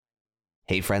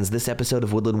Hey friends, this episode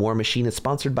of Woodland War Machine is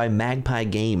sponsored by Magpie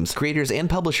Games, creators and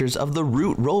publishers of the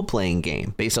Root role-playing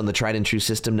game. Based on the tried and true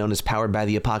system known as Powered by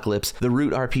the Apocalypse, the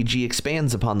Root RPG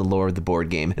expands upon the lore of the board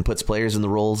game and puts players in the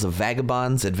roles of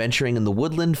vagabonds, adventuring in the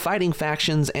woodland, fighting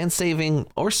factions, and saving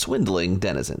or swindling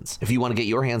denizens. If you want to get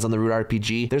your hands on the Root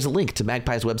RPG, there's a link to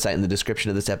Magpie's website in the description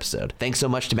of this episode. Thanks so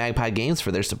much to Magpie Games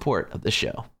for their support of the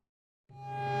show.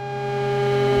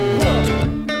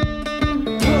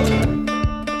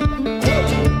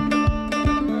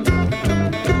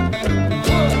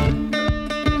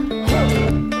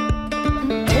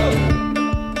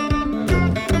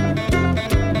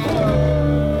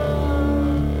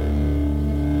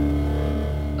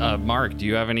 Mark, do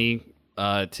you have any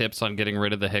tips on getting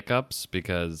rid of the hiccups?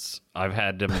 Because I've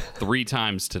had them 3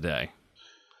 times today.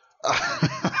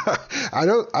 I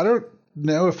don't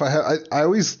know if I have. I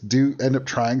always do end up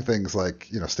trying things like,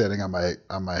 standing on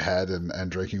my head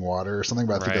and drinking water or something,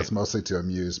 but I think that's mostly to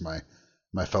amuse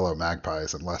my fellow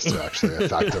magpies and less to actually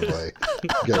effectively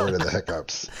get rid of the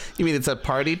hiccups. You mean it's a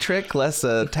party trick, less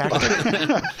a tactic?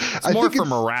 It's more for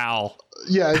morale.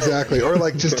 Yeah, exactly. Or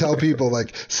like just tell people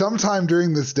like sometime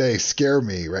during this day, scare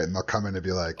me, right? And they'll come in and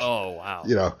be like, "Oh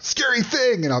wow, scary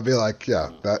thing," and I'll be like, "Yeah,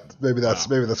 maybe that's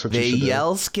what you should do." They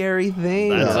yell scary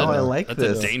things. I like this.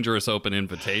 That's a dangerous open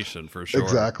invitation for sure.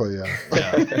 Exactly.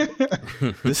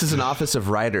 Yeah. This is an office of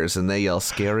writers, and they yell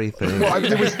scary things. Well, I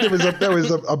mean, there was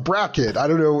a bracket. I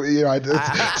don't know.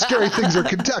 Scary things are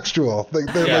contextual.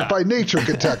 They're like by nature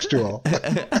contextual.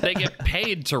 They get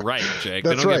paid to write, Jake.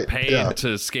 That's they don't right. get paid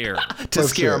to scare. To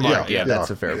scare Mark. Yeah, that's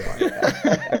a fair point.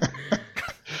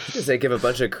 Because they give a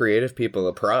bunch of creative people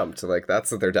a prompt. Like,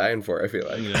 that's what they're dying for, I feel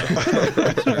like.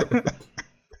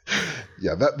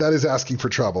 Yeah, that is asking for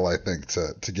trouble, I think,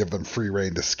 to give them free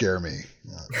rein to scare me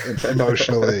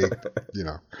emotionally,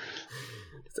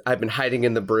 I've been hiding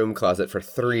in the broom closet for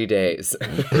 3 days.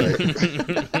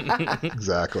 Right.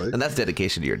 Exactly. And that's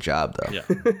dedication to your job, though. Yeah.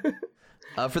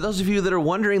 For those of you that are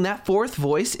wondering, that fourth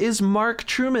voice is Mark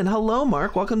Truman. Hello,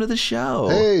 Mark. Welcome to the show.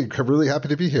 Hey, I'm really happy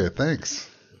to be here. Thanks.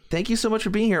 Thank you so much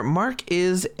for being here. Mark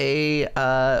is a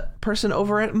person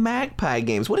over at Magpie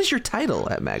Games. What is your title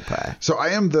at Magpie? So I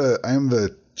am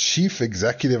the Chief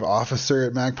Executive Officer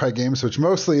at Magpie Games, which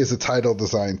mostly is a title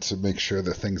designed to make sure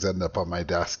that things end up on my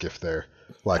desk if they're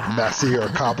like messy or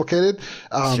complicated.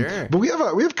 Sure. But we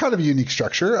have kind of a unique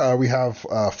structure. We have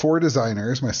 4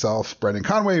 designers, myself, Brendan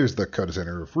Conway, who's the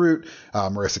co-designer of Root,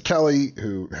 Marissa Kelly,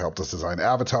 who helped us design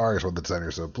Avatar, is one of the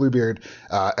designers of Bluebeard,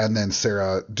 and then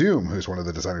Sarah Doom, who's one of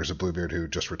the designers of Bluebeard, who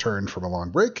just returned from a long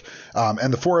break.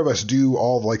 And the 4 of us do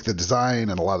all of, like the design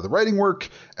and a lot of the writing work,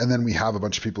 and then we have a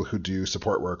bunch of people who do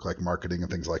support work like marketing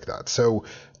and things like that. So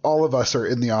all of us are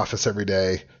in the office every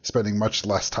day, spending much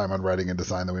less time on writing and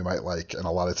design than we might like, and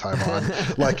a lot of time on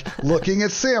like looking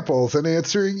at samples and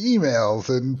answering emails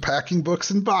and packing books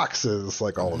in boxes,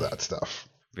 like all of that stuff.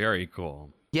 Very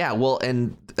cool. Yeah, well,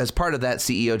 and as part of that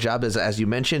CEO job, as you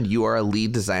mentioned, you are a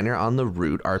lead designer on the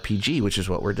Root RPG, which is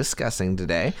what we're discussing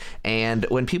today. And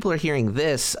when people are hearing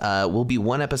this, we'll be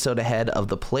 1 episode ahead of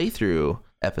the playthrough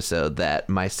episode that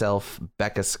myself,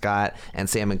 Becca Scott, and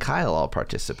Sam and Kyle all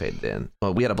participated in.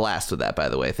 Well, we had a blast with that, by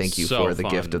the way. Thank you for the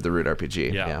gift of the Root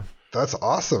RPG. Yeah. That's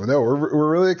awesome. No, we're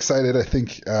really excited. I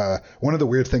think one of the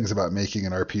weird things about making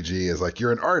an RPG is like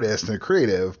you're an artist and a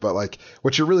creative, but like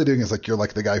what you're really doing is like you're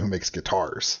like the guy who makes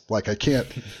guitars. Like I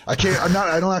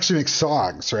don't actually make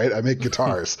songs, right? I make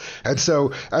guitars. and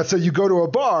so you go to a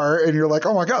bar and you're like,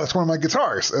 oh my God, that's one of my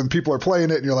guitars. And people are playing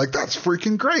it and you're like, that's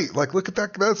freaking great. Like, look at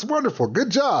that. That's wonderful.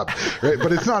 Good job. Right.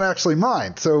 But it's not actually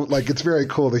mine. So like, it's very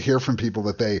cool to hear from people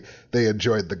that they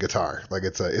enjoyed the guitar. Like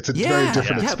it's a very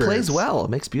different experience. It plays well. It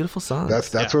makes beautiful songs.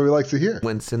 That's what we like to hear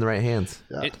when it's in the right hands.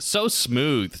 Yeah. It's so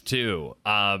smooth too.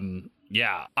 I'm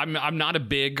not a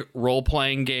big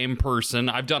role-playing game person.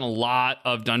 I've done a lot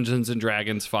of Dungeons and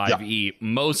Dragons 5e,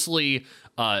 mostly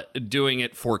doing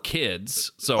it for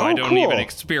kids, so I don't even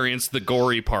experience the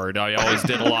gory part. I always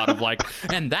did a lot of like,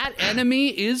 and that enemy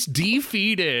is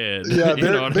defeated. Yeah,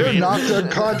 they're knocked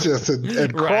unconscious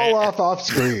and crawl off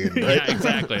screen. Right? Yeah,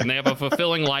 exactly. And they have a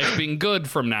fulfilling life being good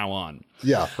from now on.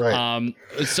 Yeah, right.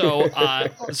 So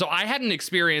I hadn't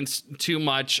experienced too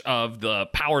much of the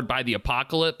Powered by the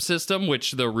Apocalypse system,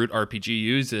 which the Root RPG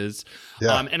uses.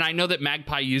 Yeah. And I know that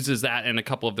Magpie uses that in a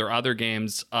couple of their other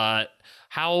games.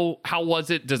 How was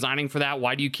it designing for that?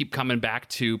 Why do you keep coming back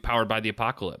to Powered by the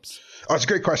Apocalypse? Oh, it's a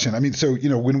great question. I mean, so,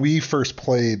 when we first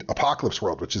played Apocalypse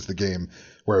World, which is the game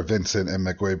where Vincent and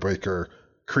McGuay Breaker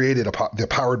created the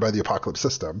Powered by the Apocalypse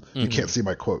system. Mm-hmm. You can't see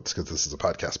my quotes because this is a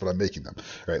podcast, but I'm making them,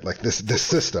 right? Like this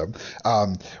system.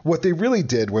 What they really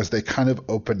did was they kind of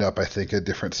opened up, I think, a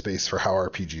different space for how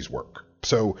RPGs work.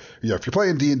 So, if you're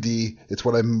playing D&D, it's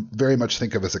what I very much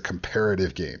think of as a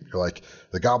comparative game. You're like,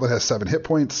 the goblin has 7 hit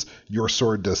points, your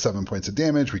sword does 7 points of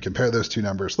damage. We compare those two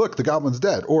numbers. Look, the goblin's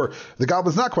dead. Or the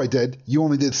goblin's not quite dead. You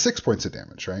only did 6 points of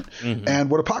damage, right? Mm-hmm. And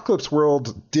what Apocalypse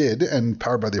World did, and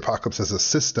Powered by the Apocalypse as a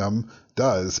system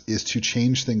does, is to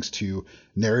change things to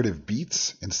narrative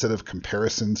beats instead of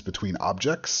comparisons between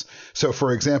objects. So,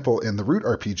 for example, in the Root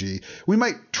RPG, we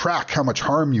might track how much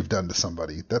harm you've done to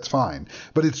somebody. That's fine.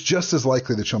 But it's just as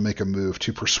likely that you'll make a move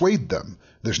to persuade them.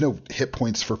 There's no hit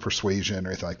points for persuasion or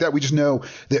anything like that. We just know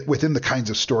that within the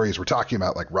kinds of stories we're talking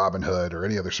about, like Robin Hood or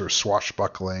any other sort of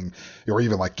swashbuckling, or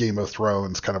even like Game of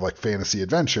Thrones, kind of like fantasy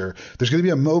adventure, there's going to be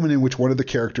a moment in which one of the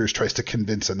characters tries to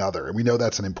convince another. And we know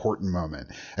that's an important moment.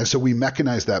 And so we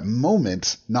mechanize that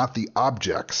moment, not the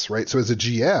objects, right? So as a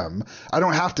GM, I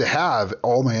don't have to have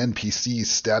all my NPCs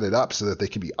statted up so that they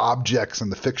can be objects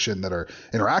in the fiction that are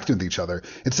interacting with each other.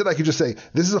 Instead, I can just say,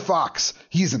 this is a fox.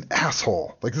 He's an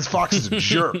asshole. Like, this fox is a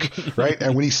jerk, right?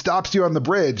 And when he stops you on the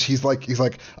bridge, he's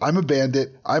like, I'm a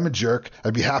bandit. I'm a jerk.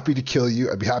 I'd be happy to kill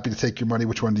you. I'd be happy to take your money.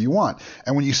 Which one do you want?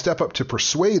 And when you step up to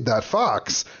persuade that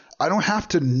fox, I don't have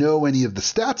to know any of the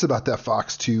stats about that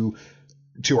fox to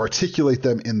articulate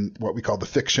them in what we call the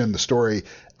fiction, the story,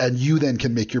 and you then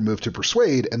can make your move to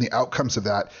persuade, and the outcomes of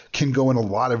that can go in a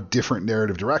lot of different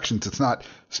narrative directions. It's not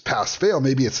pass, fail.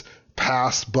 Maybe it's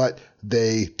pass, but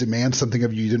they demand something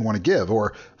of you didn't want to give,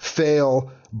 or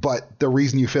fail, but the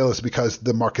reason you fail is because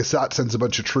the Marquessate sends a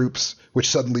bunch of troops which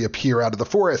suddenly appear out of the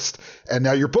forest, and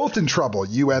now you're both in trouble,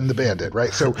 you and the bandit,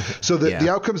 right? So the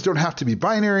outcomes don't have to be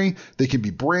binary. They can be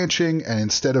branching, and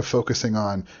instead of focusing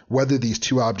on whether these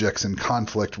two objects in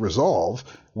conflict resolve,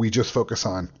 we just focus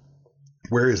on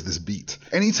where is this beat.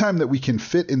 Anytime that we can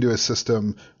fit into a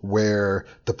system where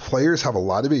the players have a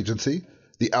lot of agency,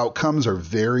 the outcomes are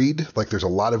varied, like there's a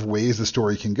lot of ways the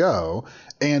story can go,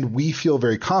 and we feel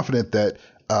very confident that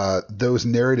those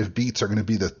narrative beats are going to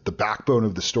be the backbone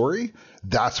of the story,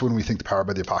 that's when we think the Powered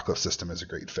by the Apocalypse system is a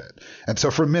great fit. And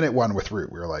so from minute one with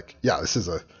Root, we were like, yeah, this is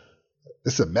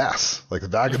a mess. Like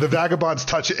the vagabonds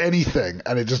touch anything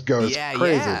and it just goes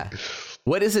crazy. Yeah.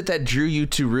 What is it that drew you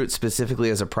to Root specifically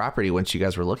as a property once you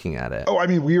guys were looking at it? Oh, I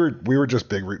mean, we were just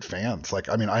big Root fans. Like,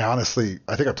 I mean, I think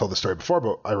I've told the story before,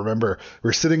 but I remember we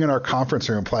were sitting in our conference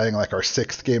room playing like our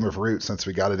 6th game of Root since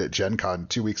we got it at Gen Con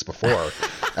 2 weeks before.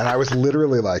 And I was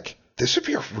literally like, this should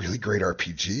be a really great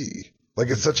RPG. Like,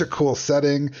 it's such a cool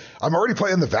setting. I'm already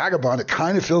playing the Vagabond. It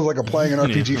kind of feels like I'm playing an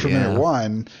RPG from minute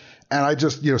one. And I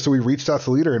just, so we reached out to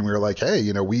the leader and we were like,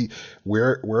 hey,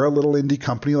 we're a little indie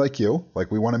company like you.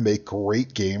 Like, we want to make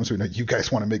great games. We know you guys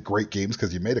want to make great games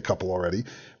because you made a couple already.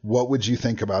 What would you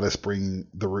think about us bringing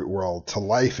the Root world to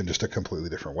life in just a completely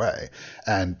different way?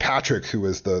 And Patrick, who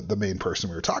was the main person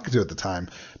we were talking to at the time,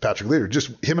 Patrick Leader,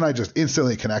 him and I just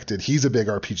instantly connected. He's a big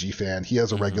RPG fan. He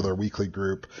has a regular weekly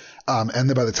group. And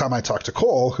then by the time I talked to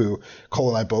Cole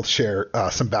and I both share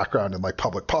some background in like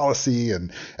public policy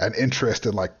and interest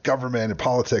in like government and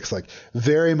politics, like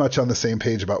very much on the same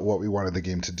page about what we wanted the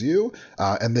game to do.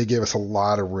 And they gave us a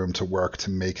lot of room to work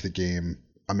to make the game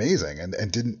amazing and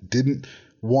didn't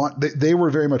want, they were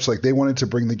very much like they wanted to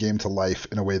bring the game to life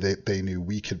in a way that they knew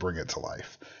we could bring it to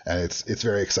life. And it's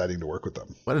very exciting to work with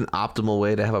them. What an optimal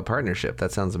way to have a partnership.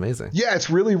 That sounds amazing. Yeah,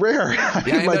 it's really rare.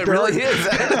 It really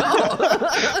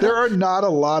is. There are not a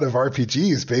lot of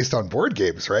RPGs based on board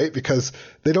games, right? Because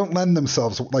they don't lend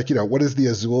themselves, like, what is the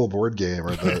Azul board game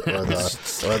or the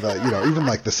even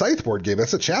like the Scythe board game?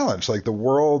 That's a challenge. Like, the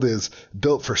world is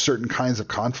built for certain kinds of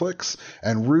conflicts,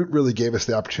 and Root really gave us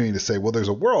the opportunity to say, well, there's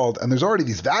a world and there's already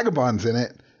these vagabonds in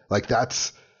it. Like,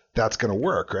 that's going to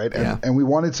work, right? And we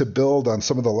wanted to build on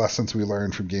some of the lessons we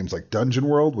learned from games like Dungeon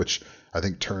World, which I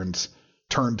think turned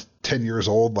 10 years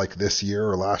old like this year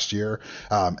or last year,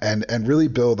 and really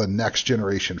build a next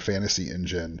generation fantasy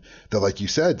engine that, like you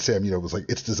said, Sam, was like,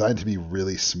 it's designed to be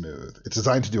really smooth. It's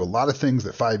designed to do a lot of things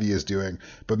that 5e is doing,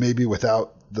 but maybe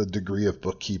without the degree of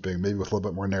bookkeeping, maybe with a little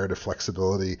bit more narrative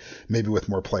flexibility, maybe with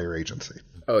more player agency.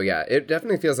 Oh yeah, it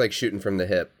definitely feels like shooting from the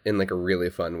hip in like a really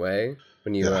fun way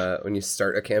when you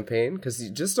start a campaign, because you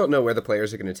just don't know where the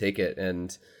players are going to take it.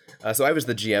 And so I was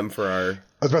the GM for our...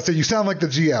 I was about to say, you sound like the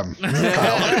GM.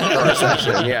 for our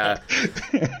session, yeah.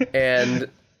 And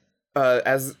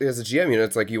as a GM,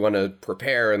 it's like you want to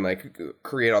prepare and like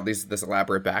create all this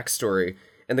elaborate backstory.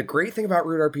 And the great thing about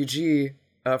Root RPG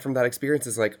from that experience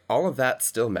is like all of that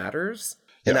still matters.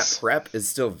 And that prep is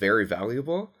still very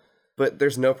valuable. But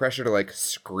there's no pressure to like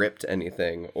script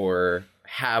anything or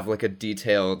have like a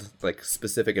detailed, like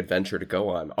specific adventure to go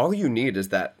on. All you need is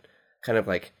that kind of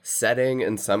like setting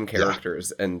and some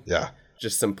characters and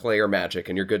just some player magic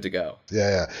and you're good to go.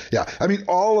 Yeah. I mean,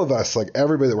 all of us, like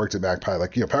everybody that worked at Magpie,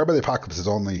 like, Powered by the Apocalypse is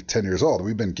only 10 years old.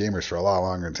 We've been gamers for a lot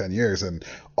longer than 10 years. And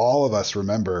all of us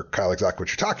remember, Kyle, exactly what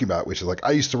you're talking about, which is like,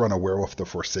 I used to run a Werewolf the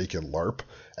Forsaken LARP.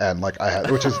 And like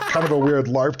which is kind of a weird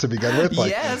LARP to begin with.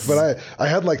 Like, yes. But I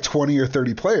had like 20 or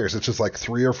 30 players. It's just like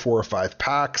 3 or 4 or 5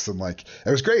 packs. And like, it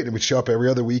was great. And we'd show up every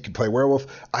other week and play Werewolf.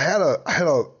 I had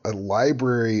a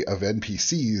library of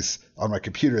NPCs on my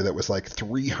computer that was like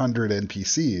 300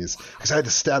 NPCs because I had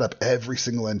to stat up every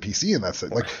single NPC in that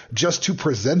set. Like, just to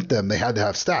present them, they had to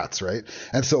have stats, right?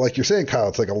 And so like you're saying, Kyle,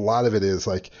 it's like a lot of it is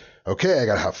like, okay, I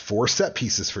got to have 4 set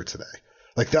pieces for today.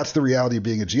 Like, that's the reality of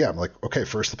being a GM. Like, okay,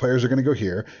 first the players are going to go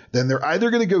here. Then they're either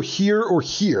going to go here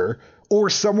or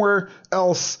somewhere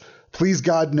else. Please,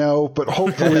 God, no. But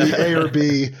hopefully A or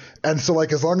B. And so,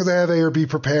 like, as long as I have A or B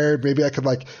prepared, maybe I could,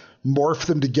 like, morph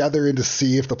them together into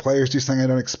C if the players do something I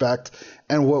don't expect.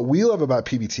 And what we love about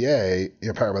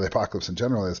PBTA, Powered by the Apocalypse in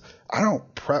general, is I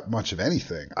don't prep much of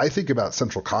anything. I think about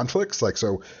central conflicts. Like,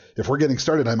 so if we're getting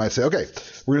started, I might say, okay,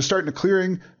 we're going to start in a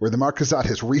clearing where the Marquisate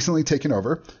has recently taken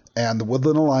over and the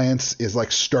Woodland Alliance is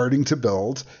like starting to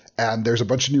build. And there's a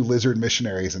bunch of new lizard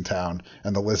missionaries in town,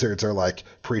 and the lizards are like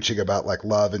preaching about like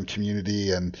love and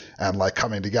community and like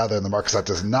coming together. And the Marquisate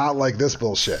does not like this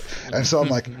bullshit. And so I'm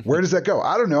like, where does that go?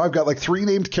 I don't know. I've got like 3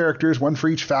 named characters, 1 for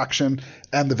each faction,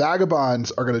 and the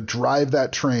vagabonds are going to drive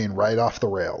that train right off the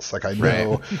rails. Like, I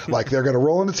know, like they're going to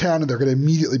roll into town and they're going to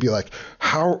immediately be like,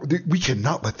 we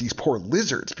cannot let these poor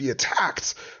lizards be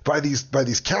attacked by these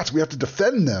cats. We have to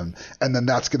defend them. And then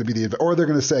that's going to be or they're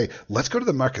going to say, let's go to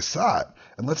the Marquisate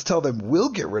and let's tell them we'll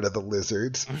get rid of the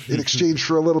lizards in exchange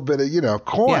for a little bit of,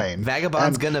 coin. Yeah,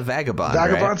 vagabond's going to vagabond.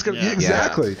 Vagabond's right? going to,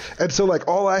 exactly. And so like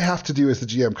all I have to do as the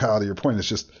GM, Kyle, to your point, is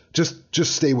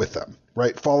just stay with them,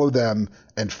 right? Follow them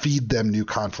and feed them new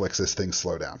conflicts as things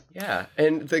slow down. Yeah,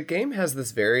 and the game has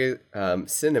this very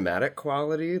cinematic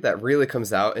quality that really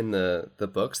comes out in the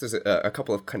books. There's a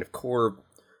couple of kind of core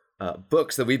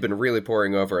books that we've been really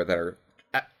poring over that are,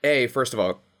 first of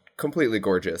all, completely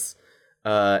gorgeous,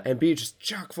 and B, just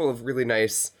chock full of really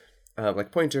nice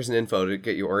like pointers and info to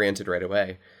get you oriented right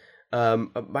away.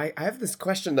 I have this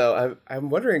question though. I'm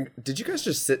wondering, did you guys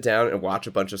just sit down and watch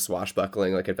a bunch of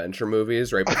swashbuckling like adventure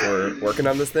movies right before working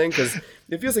on this thing? Because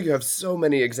it feels like you have so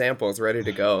many examples ready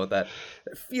to go that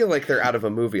feel like they're out of a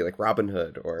movie, like Robin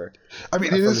Hood or. I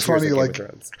mean, it is funny. Like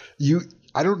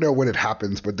I don't know when it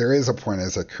happens, but there is a point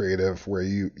as a creative where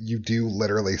you do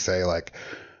literally say like,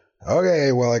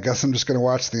 okay, well, I guess I'm just going to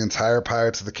watch the entire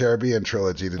Pirates of the Caribbean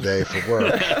trilogy today for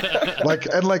work.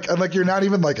 like you're not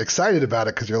even like excited about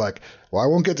it because you're like, well, I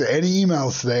won't get to any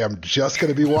emails today. I'm just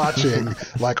going to be watching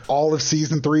like all of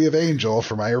season 3 of Angel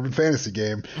for my urban fantasy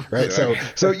game, right?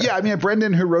 So yeah, I mean,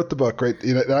 Brendan, who wrote the book, right?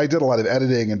 I did a lot of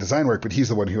editing and design work, but he's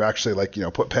the one who actually like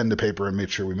put pen to paper and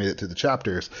made sure we made it through the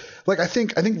chapters. Like I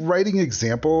think writing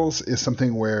examples is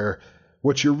something where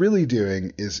what you're really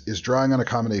doing is drawing on a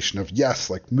combination of,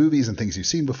 yes, like movies and things you've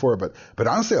seen before, but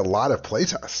honestly a lot of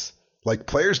playtests. Like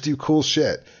players do cool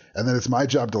shit, and then it's my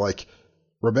job to like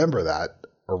remember that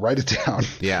or write it down.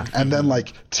 Yeah. And then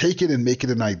like take it and make it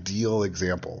an ideal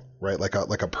example, right? Like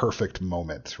a perfect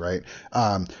moment, right?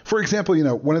 For example,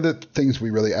 one of the things we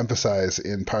really emphasize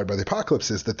in Powered by the Apocalypse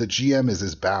is that the GM is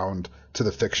as bound to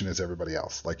the fiction as everybody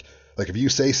else. Like if you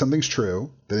say something's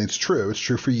true, then it's true. It's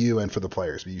true for you and for the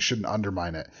players, but you shouldn't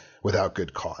undermine it without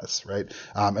good cause, right?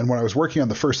 And when I was working on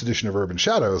the first edition of Urban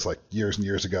Shadows, like years and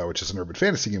years ago, which is an urban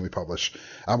fantasy game we publish,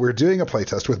 we were doing a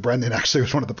playtest with Brendan, actually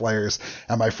was one of the players,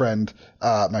 and my friend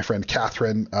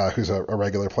Catherine, who's a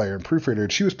regular player and proofreader,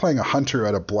 and she was playing a hunter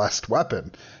at a blessed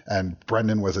weapon, and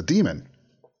Brendan was a demon.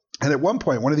 And at one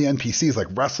point, one of the NPCs like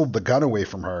wrestled the gun away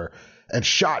from her and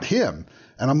shot him.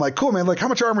 And I'm like, cool, man, like how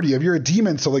much armor do you have? You're a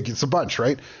demon, so like it's a bunch,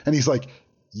 right? And he's like,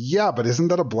 yeah, but isn't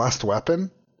that a blessed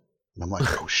weapon? And I'm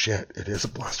like, oh shit, it is a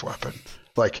blessed weapon.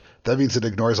 Like that means it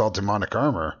ignores all demonic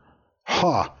armor.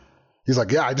 Huh. He's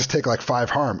like, yeah, I just take like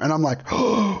 5 harm. And I'm like,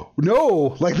 oh,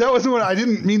 no, like that wasn't what I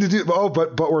didn't mean to do. Oh,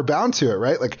 but we're bound to it,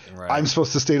 right? Like I'm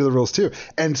supposed to stay to the rules too.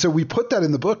 And so we put that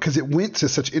in the book because it went to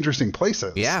such interesting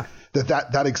places. Yeah.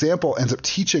 That example ends up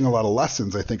teaching a lot of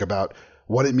lessons, I think, about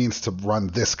what it means to run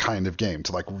this kind of game,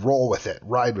 to like roll with it,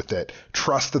 ride with it,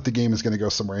 trust that the game is going to go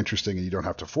somewhere interesting and you don't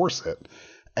have to force it.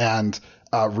 And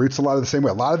Root's a lot of the same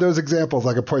way. A lot of those examples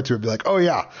I could point to would be like, oh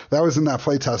yeah, that was in that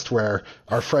playtest where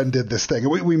our friend did this thing.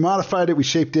 And we modified it, we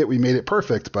shaped it, we made it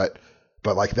perfect, but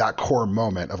like that core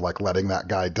moment of like letting that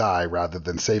guy die rather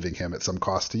than saving him at some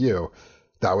cost to you,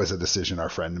 that was a decision our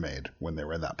friend made when they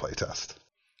were in that playtest.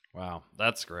 Wow,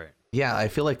 that's great. Yeah, I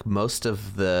feel like most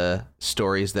of the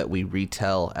stories that we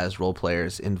retell as role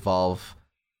players involve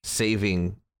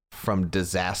saving from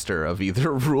disaster of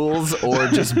either rules or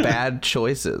just bad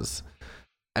choices.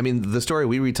 I mean, the story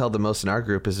we retell the most in our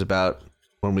group is about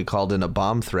when we called in a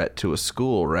bomb threat to a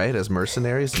school, right? As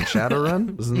mercenaries in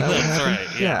Shadowrun. Isn't that what happened?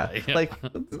 Right. Yeah. Like,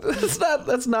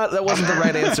 that wasn't the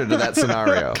right answer to that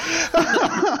scenario.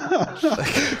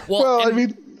 Well, I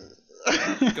mean,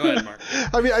 go ahead, Mark.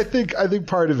 I mean, I think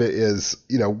part of it is,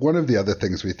 one of the other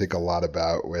things we think a lot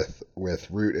about with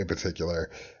Root in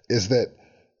particular is that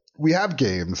we have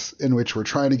games in which we're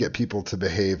trying to get people to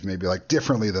behave maybe like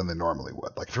differently than they normally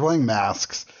would. Like if you're playing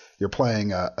Masks, you're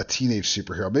playing a teenage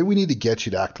superhero. Maybe we need to get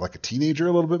you to act like a teenager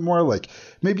a little bit more. Like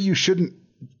maybe you shouldn't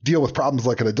deal with problems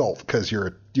like an adult because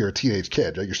you're a teenage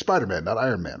kid. Right? You're Spider-Man, not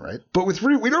Iron Man, right? But with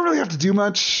Root, we don't really have to do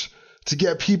much to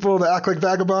get people to act like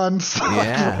vagabonds.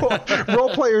 Yeah. Role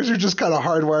players are just kind of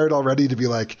hardwired already to be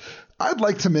like, I'd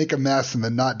like to make a mess and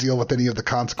then not deal with any of the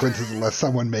consequences unless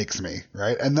someone makes me,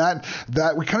 right? And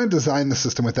that we kind of designed the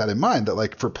system with that in mind, that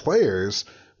like for players,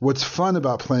 what's fun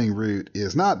about playing Root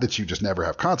is not that you just never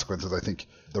have consequences. I think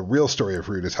the real story of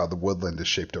Root is how the woodland is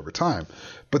shaped over time,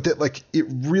 but that like it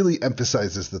really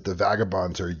emphasizes that the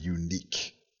vagabonds are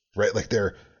unique, right? Like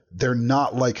they're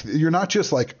not like, you're not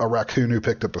just like a raccoon who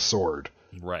picked up a sword,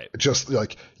 right? Just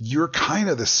like you're kind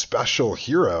of this special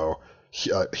hero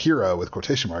with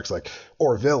quotation marks, like,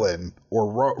 or villain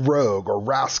or rogue or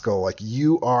rascal. Like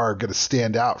you are going to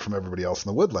stand out from everybody else in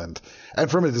the woodland. And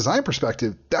from a design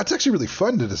perspective, that's actually really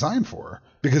fun to design for,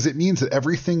 because it means that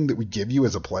everything that we give you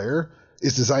as a player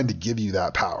is designed to give you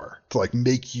that power, to like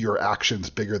make your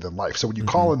actions bigger than life. So when you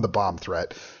call in the bomb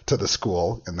threat to the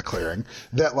school in the clearing,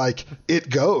 that like it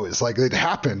goes, like it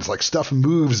happens, like stuff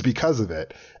moves because of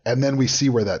it. And then we see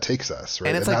where that takes us, right?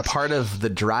 And it's like part of the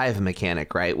drive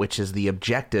mechanic, right? Which is the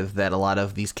objective that a lot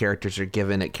of these characters are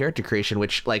given at character creation,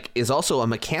 which like is also a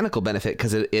mechanical benefit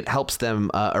because it helps them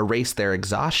erase their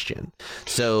exhaustion.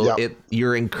 So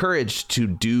you're encouraged to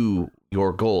do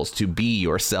your goals, to be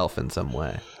yourself in some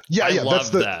way. Yeah, I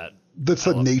love that. That's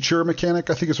the nature mechanic,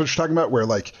 I think is what you're talking about, where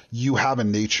like you have a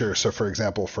nature. So for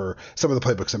example, for some of the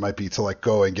playbooks, it might be to like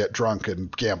go and get drunk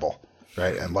and gamble,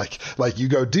 right? And like you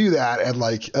go do that, and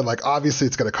like obviously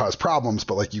it's going to cause problems,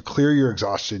 but like you clear your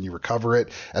exhaustion, you recover it,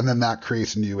 and then that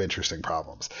creates new interesting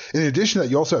problems. In addition to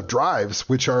that, you also have drives,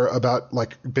 which are about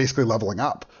like basically leveling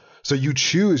up. So you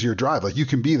choose your drive. Like you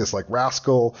can be this like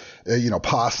rascal,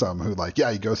 possum who like,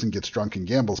 he goes and gets drunk and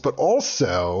gambles, but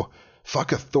also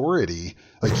fuck authority.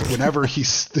 Like whenever he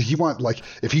want, like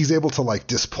if he's able to like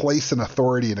displace an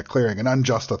authority in a clearing, an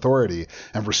unjust authority,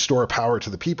 and restore power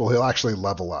to the people, he'll actually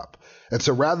level up. And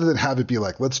so rather than have it be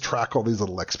like, let's track all these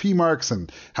little XP marks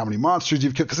and how many monsters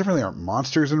you've killed, because there really aren't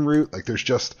monsters in Root. Like there's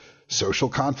just social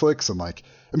conflicts and like,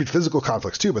 I mean, physical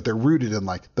conflicts too, but they're rooted in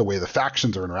like the way the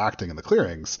factions are interacting in the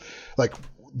clearings. Like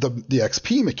the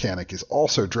XP mechanic is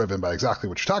also driven by exactly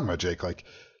what you're talking about, Jake. Like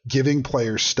giving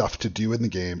players stuff to do in the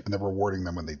game and then rewarding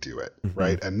them when they do it,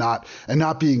 right? And not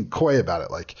being coy about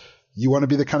it. Like you want to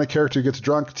be the kind of character who gets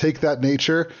drunk, take that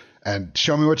nature and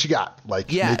show me what you got.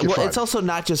 Like, make it fun. It's also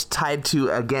not just tied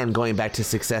to, again, going back to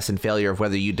success and failure of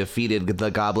whether you defeated the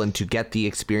goblin to get the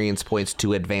experience points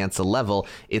to advance a level.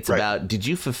 It's about, did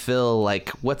you fulfill like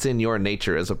what's in your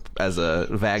nature as a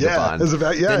vagabond?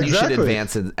 Then you should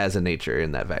advance as a nature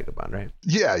in that vagabond, right?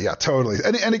 Yeah, totally.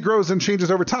 And it grows and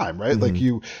changes over time, right? Like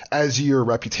as your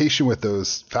reputation with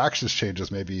those factions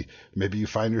changes, maybe you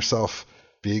find yourself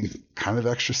being kind of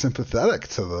extra sympathetic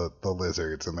to the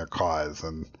lizards and their cause,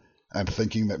 and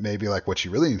thinking that maybe like what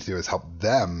you really need to do is help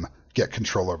them get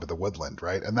control over the woodland,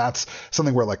 right? And that's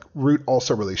something where like Root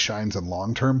also really shines in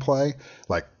long-term play,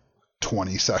 like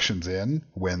 20 sessions in,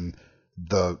 when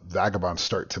the vagabonds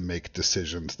start to make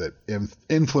decisions that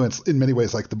influence in many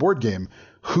ways, like the board game,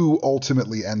 who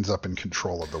ultimately ends up in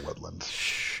control of the woodland.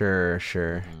 Sure.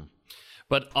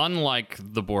 But unlike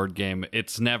the board game,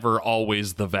 it's never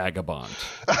always the vagabond.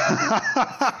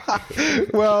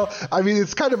 Well, I mean,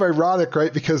 it's kind of ironic,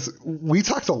 right? Because we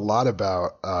talked a lot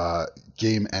about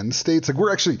game end states. Like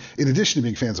we're actually, in addition to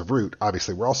being fans of Root,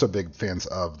 obviously, we're also big fans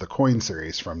of the Coin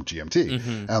series from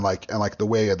GMT, and like the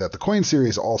way that the Coin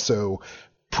series also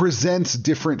presents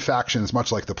different factions, much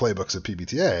like the playbooks of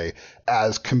PBTA,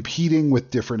 as competing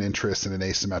with different interests in an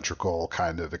asymmetrical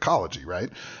kind of ecology, right?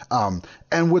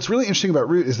 And what's really interesting about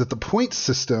Root is that the point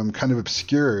system kind of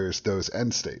obscures those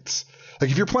end states. Like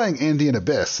if you're playing Andean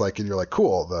Abyss, like, and you're like,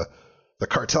 cool, the the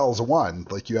cartels won.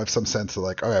 Like you have some sense of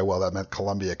like, okay, well, that meant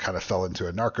Colombia kind of fell into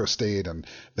a narco state and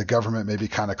the government maybe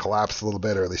kind of collapsed a little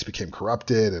bit, or at least became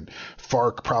corrupted, and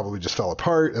FARC probably just fell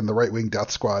apart, and the right-wing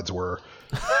death squads were,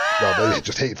 well, they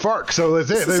just hate FARC. So that's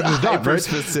it. They're just done, right?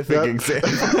 Specific example.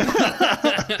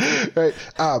 Right.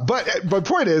 But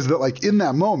point is that like in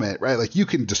that moment, right, like you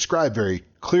can describe very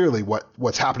clearly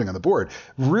what's happening on the board.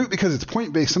 Root, because it's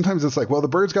point-based, sometimes it's like, well, the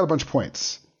bird's got a bunch of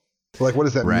points. Like, what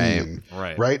does that mean?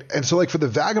 Right. And so, like, for the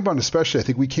Vagabond especially, I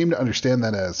think we came to understand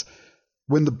that as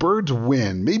when the birds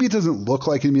win, maybe it doesn't look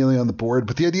like immediately on the board,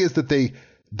 but the idea is that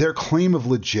their claim of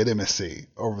legitimacy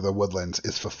over the woodlands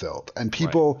is fulfilled. And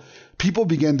people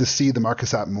begin to see the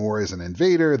Marquesat more as an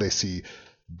invader. They see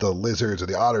the lizards or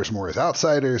the otters more as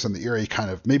outsiders, and the Eyrie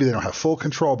kind of, maybe they don't have full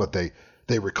control, but they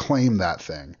reclaim that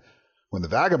thing. When the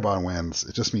Vagabond wins,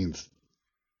 it just means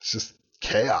it's just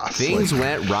chaos. Things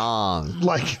went wrong.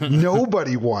 Like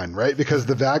nobody won, right? Because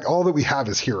all that we have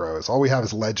is heroes. All we have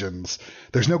is legends.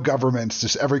 There's no governments,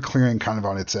 just every clearing kind of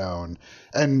on its own.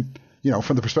 And,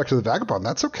 from the perspective of the Vagabond,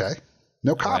 that's okay.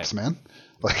 No cops, man.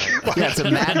 Yeah, it's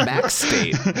a Mad Max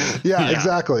state. Yeah,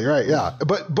 exactly. Right. Yeah.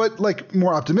 But like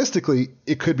more optimistically,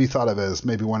 it could be thought of as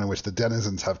maybe one in which the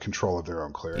denizens have control of their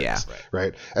own clearings. Yeah.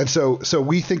 Right. And so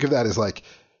we think of that as like,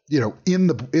 in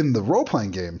the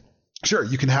role-playing game, sure,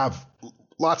 you can have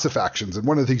lots of factions. And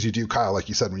one of the things you do, Kyle, like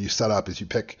you said, when you set up is you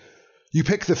pick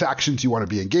the factions you want to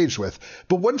be engaged with.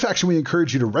 But one faction we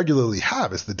encourage you to regularly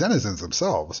have is the denizens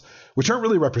themselves, which aren't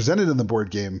really represented in the board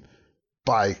game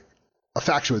by a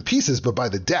faction with pieces, but by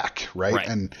the deck, right?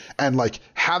 And like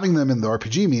having them in the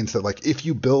RPG means that like if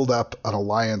you build up an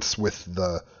alliance with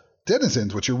the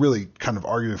denizens, which you're really kind of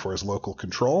arguing for is local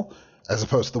control, as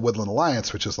opposed to the Woodland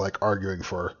Alliance, which is like arguing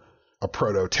for a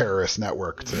proto-terrorist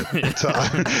network that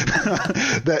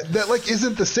like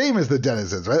isn't the same as the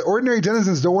denizens, right? Ordinary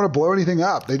denizens don't want to blow anything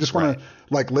up. They just want to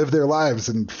like live their lives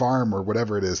and farm or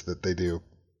whatever it is that they do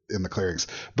in the clearings.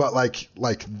 But like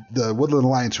the Woodland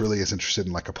Alliance really is interested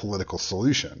in like a political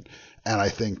solution. And I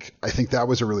think that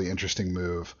was a really interesting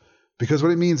move, because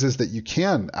what it means is that you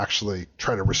can actually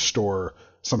try to restore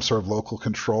some sort of local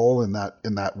control in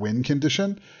that win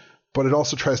condition, but it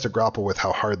also tries to grapple with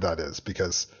how hard that is,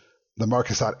 because the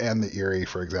Marquesat and the Eyrie,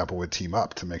 for example, would team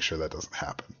up to make sure that doesn't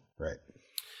happen, right?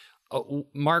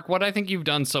 Mark, what I think you've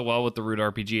done so well with the Root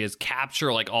RPG is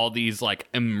capture like all these like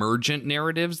emergent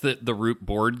narratives that the Root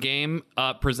board game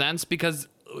presents, because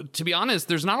to be honest,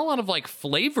 there's not a lot of like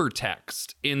flavor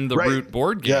text in the Root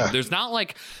board game. Yeah. There's not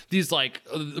like these like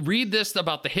read this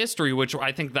about the history, which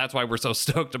I think that's why we're so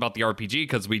stoked about the RPG,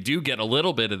 because we do get a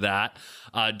little bit of that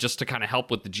just to kind of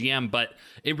help with the GM. But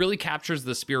it really captures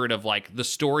the spirit of like the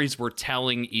stories we're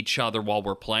telling each other while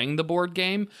we're playing the board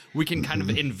game. We can kind of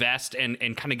invest and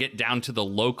kind of get down to the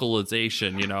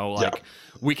localization, like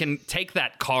we can take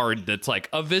that card that's like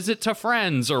a visit to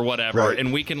friends or whatever,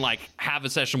 and we can like have a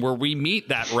session where we meet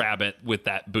that rabbit with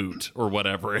that boot or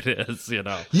whatever it is,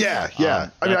 Yeah.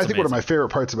 I mean, I think one of my favorite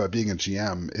parts about being a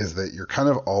GM is that you're kind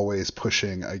of always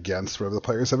pushing against whatever the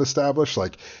players have established.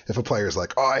 Like if a player's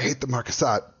like, oh, I hate the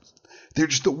Marquesat, they're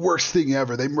just the worst thing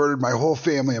ever. They murdered my whole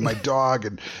family and my dog,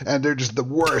 and they're just the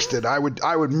worst. And I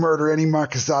would murder any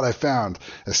Marquesat I found.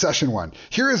 Session 1.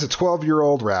 Here is a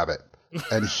 12-year-old rabbit,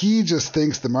 and he just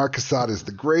thinks the Marquesat is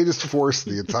the greatest force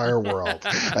in the entire world.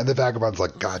 And the Vagabond's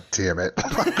like, God damn it.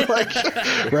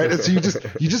 Right? And so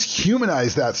you just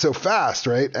humanize that so fast,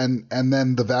 right? And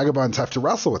then the Vagabonds have to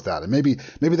wrestle with that. And maybe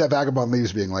that Vagabond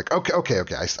leaves being like, okay.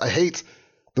 I hate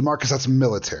the Marquesat's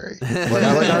military.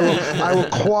 I will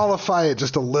qualify it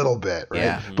just a little bit, right?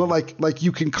 Yeah. But like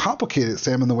you can complicate it,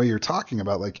 Sam, in the way you're talking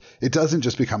about. Like it doesn't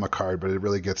just become a card, but it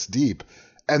really gets deep.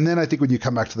 And then I think when you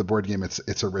come back to the board game,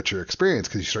 it's a richer experience,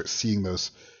 because you start seeing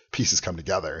those pieces come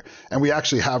together. And we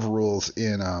actually have rules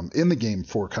in the game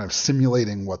for kind of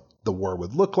simulating what the war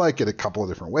would look like in a couple of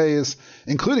different ways,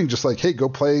 including just like, hey, go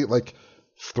play like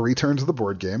 3 turns of the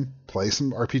board game, play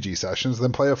some RPG sessions,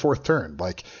 then play a 4th turn.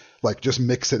 Like just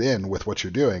mix it in with what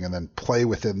you're doing and then play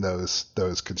within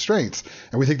those constraints.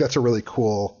 And we think that's a really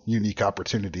cool, unique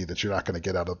opportunity that you're not going to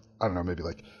get out of, I don't know, maybe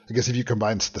like, I guess if you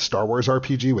combine the Star Wars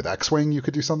RPG with X-Wing, you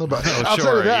could do something. But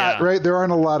outside of that, right, there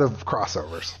aren't a lot of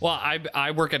crossovers. Well,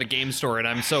 I work at a game store, and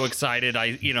I'm so excited.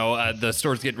 The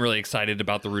store's getting really excited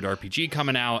about the Root RPG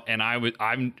coming out, and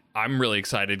I'm really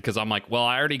excited because I'm like, well,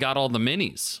 I already got all the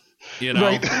minis. you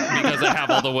know, because I have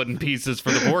all the wooden pieces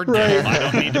for the board game. I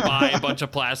don't need to buy a bunch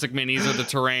of plastic minis or the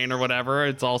terrain or whatever.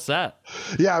 It's all set.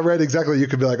 Yeah, right. Exactly. You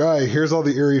could be like, all right, here's all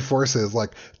the eerie forces,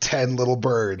 like 10 little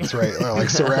birds, right? Like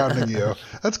surrounding you.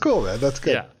 That's cool, man. That's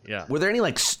good. Yeah. Were there any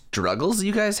like struggles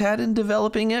you guys had in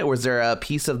developing it? Was there a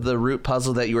piece of the Root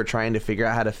puzzle that you were trying to figure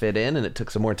out how to fit in and it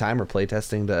took some more time or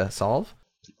playtesting to solve?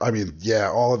 I mean, yeah,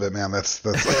 all of it, man. That's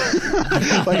like,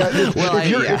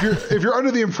 if you're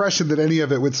under the impression that any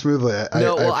of it went smoothly, I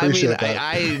appreciate that.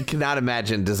 I cannot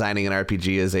imagine designing an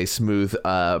RPG as a smooth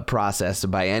process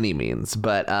by any means.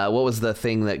 But what was the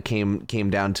thing that came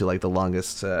down to like the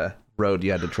longest road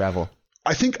you had to travel?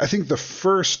 I think the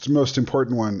first most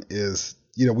important one is,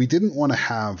 you know, we didn't want to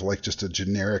have like just a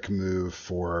generic move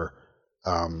for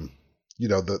you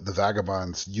know, the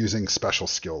vagabonds using special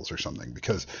skills or something,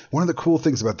 because one of the cool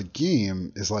things about the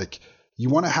game is like you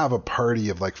want to have a party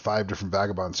of like 5 different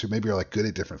vagabonds who maybe are like good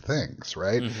at different things,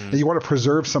 right? And you want to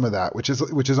preserve some of that, which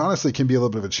is honestly can be a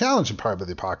little bit of a challenge in Powered by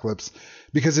the Apocalypse,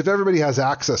 because if everybody has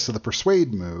access to the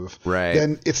persuade move,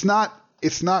 then it's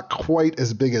not quite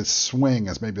as big a swing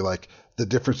as maybe like the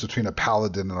difference between a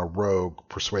paladin and a rogue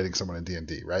persuading someone in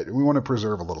D&D, right? We want to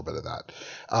preserve a little bit of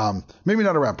that. Maybe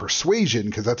not around persuasion,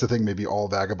 because that's the thing maybe all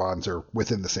vagabonds are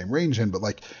within the same range in, but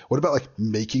like, what about like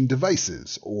making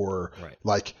devices or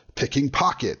like picking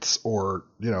pockets or,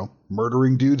 you know,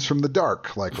 murdering dudes from the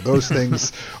dark? Like those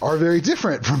things are very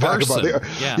different from vagabond.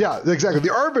 Yeah, exactly.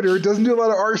 The Arbiter doesn't do a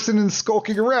lot of arson and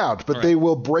skulking around, but they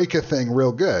will break a thing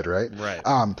real good, right?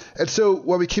 And so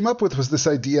what we came up with was this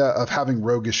idea of having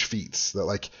roguish feats, that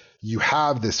like you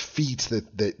have this feat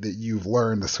that you've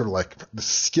learned, this sort of like the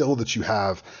skill that you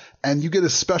have, and you get a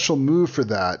special move for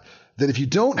that if you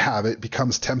don't have it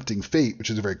becomes Tempting Fate,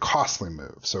 which is a very costly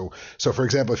move. So for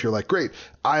example, if you're like, great,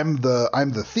 I'm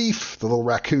the thief, the little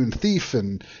raccoon thief,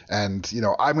 and you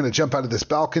know, I'm going to jump out of this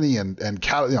balcony and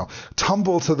you know,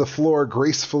 tumble to the floor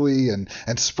gracefully and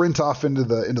sprint off into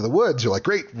the woods. You're like,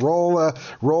 great,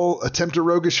 roll attempt a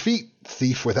roguish feat,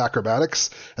 thief with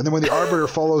acrobatics. And then when the Arbiter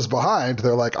follows behind,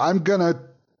 they're like, I'm gonna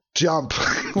jump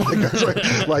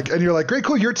and you're like, great,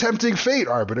 cool, you're Tempting Fate,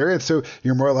 Arbiter, and so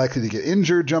you're more likely to get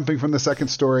injured jumping from the second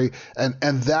story, and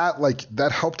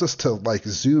that helped us to like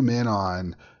zoom in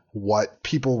on what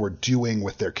people were doing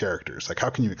with their characters, like how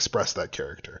can you express that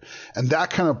character, and that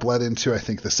kind of bled into, I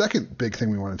think, the second big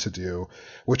thing we wanted to do,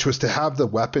 which was to have the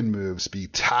weapon moves be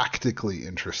tactically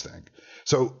interesting.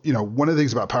 So, you know, one of the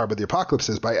things about Powered by the Apocalypse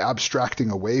is by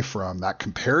abstracting away from that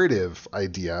comparative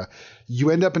idea, you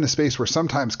end up in a space where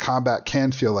sometimes combat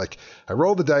can feel like, I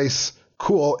rolled the dice,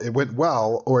 cool, it went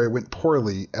well, or it went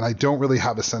poorly, and I don't really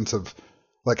have a sense of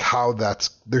like how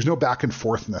there's no back and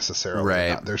forth necessarily.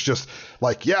 Right. There's just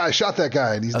like, yeah, I shot that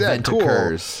guy and he's Event dead. Cool.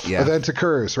 Occurs. Yeah. Event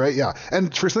occurs. Right. Yeah.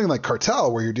 And for something like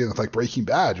Cartel, where you're dealing with like Breaking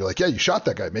Bad, you're like, yeah, you shot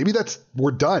that guy. Maybe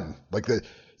we're done. Like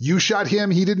you shot him,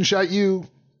 he didn't shot you.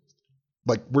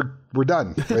 Like we're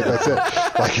done. Right? That's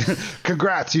it. Like,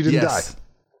 congrats, you didn't die.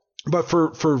 But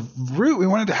for Root, we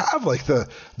wanted to have like the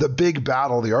big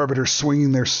battle, the Arbiter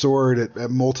swinging their sword at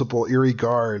multiple eerie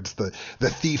guards, the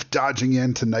thief dodging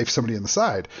in to knife somebody in the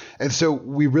side. And so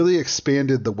we really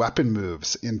expanded the weapon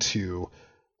moves into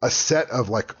a set of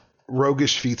like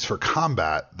roguish feats for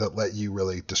combat that let you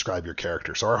really describe your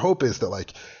character. So our hope is that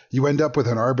like you end up with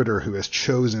an Arbiter who has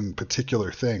chosen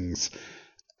particular things.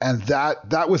 And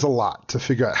that was a lot to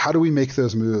figure out. How do we make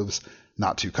those moves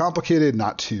not too complicated,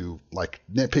 not too like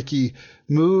nitpicky?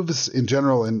 Moves in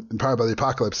general in Powered by the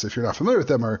Apocalypse, if you're not familiar with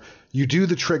them, are you do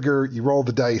the trigger, you roll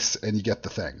the dice, and you get the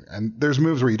thing. And there's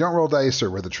moves where you don't roll dice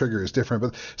or where the trigger is different,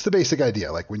 but it's the basic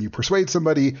idea. Like when you persuade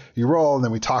somebody, you roll, and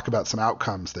then we talk about some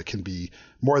outcomes that can be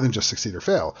more than just succeed or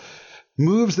fail.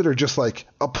 Moves that are just like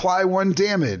apply 1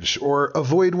 damage or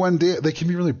avoid 1 damage, they can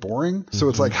be really boring. So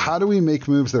it's like, how do we make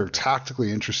moves that are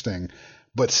tactically interesting,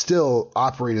 but still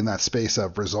operate in that space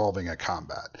of resolving a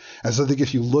combat? And so I think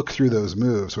if you look through those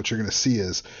moves, what you're going to see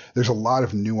is there's a lot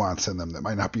of nuance in them that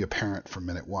might not be apparent from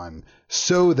minute one,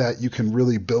 so that you can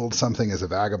really build something as a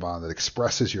vagabond that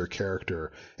expresses your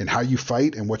character and how you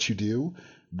fight and what you do,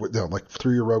 you know, like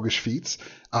through your roguish feats,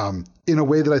 in a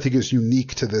way that I think is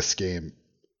unique to this game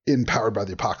in Powered by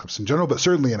the Apocalypse in general, but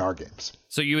certainly in our games.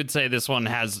 So you would say this one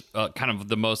has kind of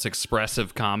the most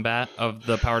expressive combat of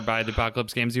the Powered by the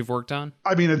Apocalypse games you've worked on?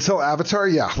 I mean, until Avatar,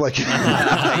 yeah. Like,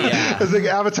 I think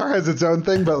Avatar has its own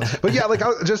thing, but yeah, like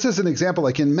just as an example,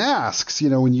 like in Masks, you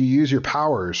know, when you use your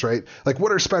powers, right? Like,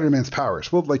 what are Spider-Man's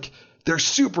powers? Well, like,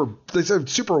 there's a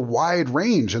super wide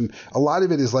range, and a lot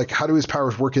of it is like, how do his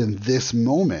powers work in this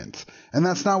moment? And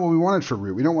that's not what we wanted for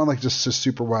Root. We don't want like just a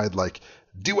super wide, like,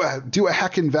 do a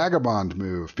heckin' vagabond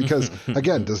move, because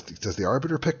again, does the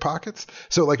Arbiter pick pockets?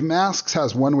 So like Masks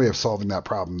has one way of solving that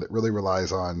problem that really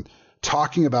relies on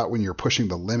talking about when you're pushing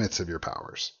the limits of your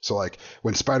powers. So like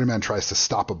when Spider-Man tries to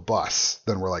stop a bus,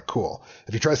 then we're like, cool.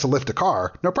 If he tries to lift a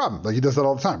car, no problem. Like he does that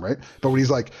all the time, right? But when he's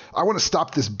like, I want to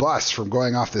stop this bus from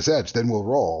going off this edge, then we'll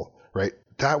roll, right?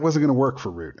 That wasn't going to work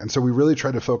for Root. And so we really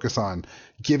tried to focus on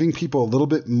giving people a little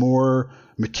bit more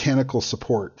mechanical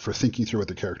support for thinking through what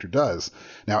the character does.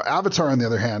 Now, Avatar, on the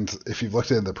other hand, if you've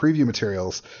looked at the preview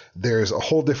materials, there's a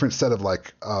whole different set of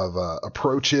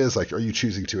approaches. Like, are you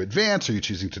choosing to advance? Are you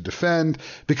choosing to defend?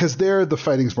 Because there, the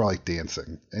fighting's more like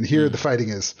dancing. And here, the fighting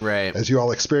is, right, as you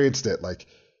all experienced it, like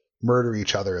murder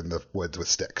each other in the woods with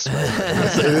sticks. Right?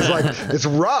 It is like, it's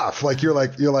rough. Like you're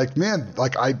like, man,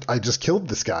 like I just killed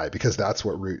this guy, because that's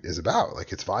what Root is about.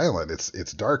 Like it's violent.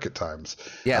 It's dark at times.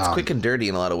 Yeah. It's quick and dirty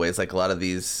in a lot of ways. Like a lot of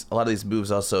these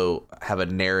moves also have a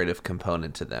narrative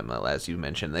component to them, as you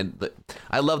mentioned. And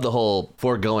I love the whole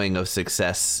foregoing of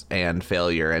success and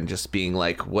failure, and just being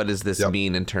like, what does this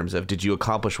mean in terms of, did you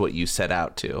accomplish what you set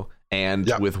out to,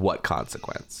 and with what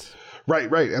consequence?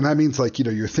 Right. And that means like,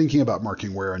 you're thinking about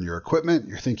marking wear on your equipment.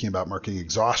 You're thinking about marking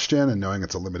exhaustion and knowing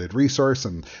it's a limited resource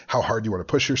and how hard you want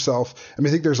to push yourself. I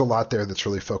think there's a lot there that's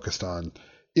really focused on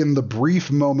in the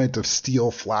brief moment of steel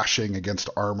flashing against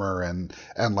armor. And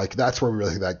like, that's where we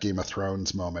really, that Game of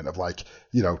Thrones moment of like,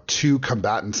 two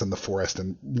combatants in the forest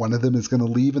and one of them is going to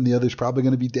leave and the other's probably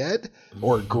going to be dead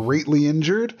or greatly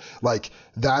injured. Like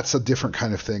that's a different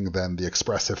kind of thing than the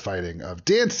expressive fighting of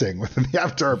dancing within the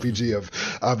Avatar RPG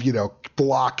of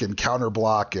block and counter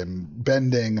block and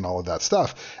bending and all of that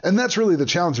stuff. And that's really the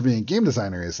challenge of being a game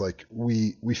designer, is like,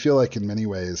 we feel like in many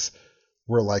ways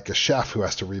we're like a chef who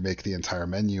has to remake the entire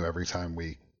menu every time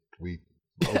we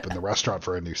open the restaurant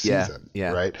for a new season.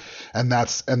 Right. And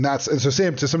so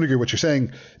Sam, to some degree, what you're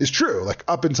saying is true. Like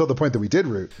up until the point that we did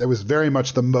Root, it was very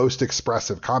much the most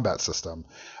expressive combat system.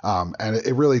 And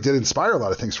it really did inspire a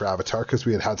lot of things for Avatar, because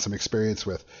we had some experience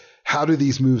with how do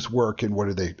these moves work and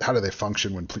how do they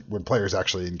function when players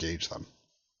actually engage them.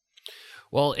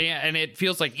 Well, and it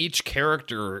feels like each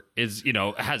character is,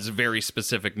 has very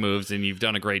specific moves, and you've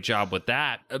done a great job with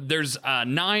that. There's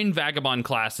 9 Vagabond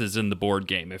classes in the board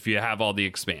game if you have all the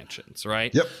expansions,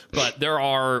 right? Yep. But there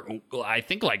are, I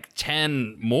think, like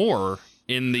 10 more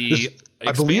in the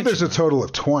I believe there's a total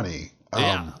of 20.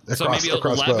 So maybe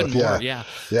 11 more. Yeah.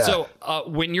 So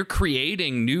when you're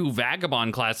creating new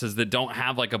Vagabond classes that don't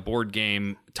have like a board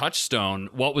game touchstone,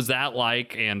 what was that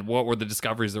like, and what were the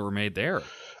discoveries that were made there?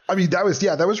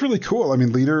 That was really cool.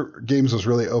 Leader Games was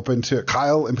really open to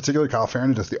Kyle, in particular. Kyle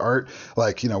Farron does the art.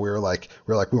 Like, we were like,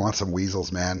 we want some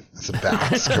weasels, man, and some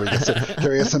bats. Can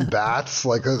we get some bats?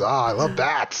 Like, I love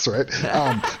bats, right?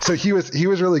 So he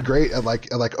was really great at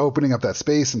like opening up that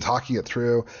space and talking it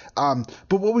through. But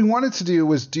what we wanted to do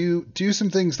was do some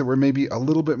things that were maybe a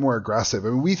little bit more aggressive.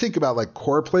 We think about like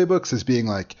core playbooks as being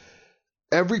like,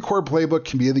 every core playbook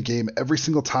can be in the game every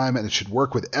single time, and it should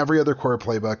work with every other core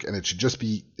playbook, and it should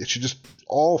just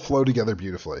all flow together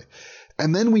beautifully.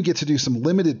 And then we get to do some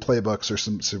limited playbooks or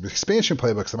some expansion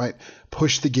playbooks that might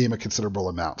push the game a considerable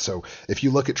amount. So if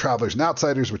you look at Travelers and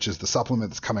Outsiders, which is the supplement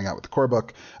that's coming out with the core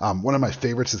book, one of my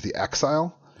favorites is the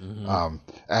Exile. Mm-hmm.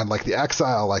 And like the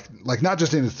Exile, like not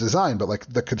just in its design, but like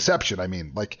the conception.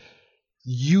 Like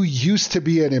you used to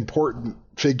be an important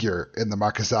figure in the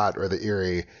Marquezat or the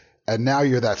Eyrie, and now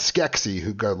you're that Skeksis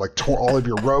who got all of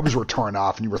your robes were torn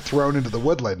off and you were thrown into the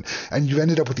woodland, and you've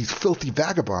ended up with these filthy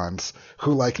vagabonds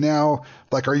who now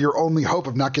are your only hope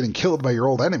of not getting killed by your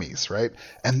old enemies, right?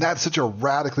 And that's such a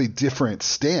radically different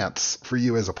stance for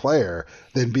you as a player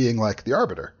than being like the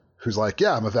Arbiter, who's like,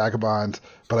 yeah, I'm a vagabond,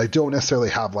 but I don't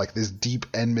necessarily have like this deep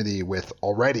enmity with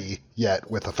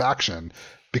a faction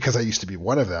because I used to be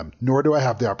one of them, nor do I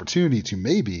have the opportunity to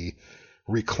maybe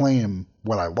reclaim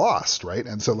what I lost, right?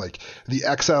 And so like the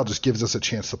Exile just gives us a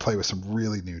chance to play with some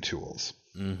really new tools.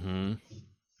 Mm-hmm.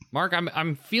 Mark,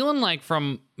 I'm feeling like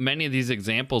from many of these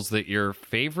examples that your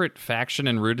favorite faction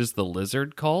in Root is the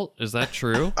Lizard Cult. Is that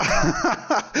true?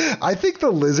 I think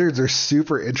the Lizards are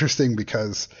super interesting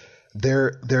because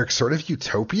they're sort of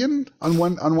utopian on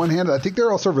one hand. I think they're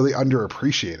also really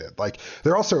underappreciated. Like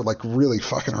they're also like really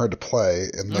fucking hard to play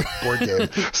in the board game.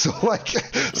 So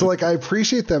I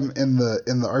appreciate them in the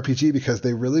RPG because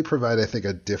they really provide, I think,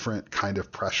 a different kind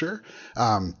of pressure.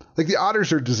 Like the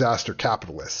Otters are disaster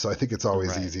capitalists, so I think it's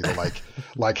always easy to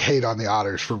like hate on the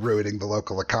Otters for ruining the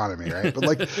local economy, right? But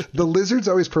like the Lizards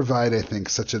always provide, I think,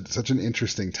 such an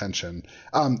interesting tension.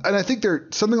 And I think they're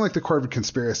something like the Corvid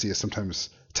Conspiracy is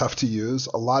sometimes tough to use.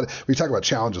 We talk about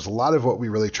challenges. A lot of what we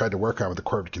really tried to work on with the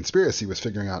Corvid Conspiracy was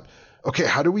figuring out, okay,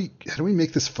 how do we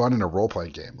make this fun in a role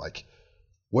playing game? Like,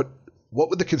 what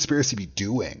would the conspiracy be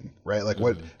doing, right? Like,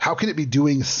 how can it be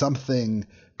doing something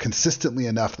consistently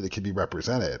enough that it can be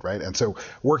represented, right? And so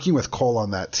working with Cole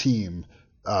on that team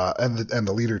and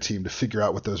the leader team to figure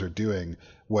out what those are doing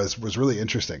was really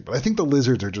interesting. But I think the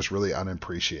lizards are just really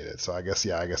unappreciated. So I guess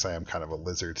I am kind of a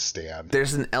lizard stan.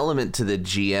 There's an element to the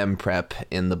GM prep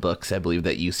in the books, I believe,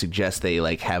 that you suggest they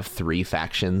like have 3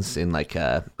 factions in like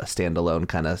a standalone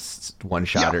kind of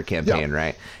one-shotter campaign,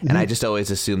 right? And I just always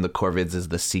assume the Corvids is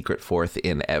the secret 4th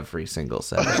in every single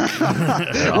set.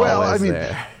 Well, I mean,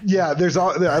 there's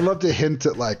I love to hint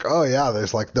at like, oh yeah,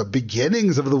 there's like the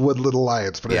beginnings of the Woodland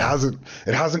Alliance, but it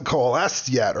hasn't coalesced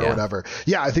yet or whatever.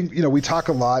 Yeah, I think, we talk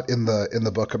a lot in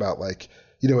the book about like,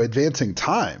 advancing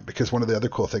time, because one of the other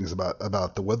cool things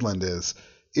about the Woodland is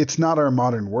it's not our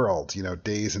modern world.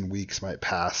 Days and weeks might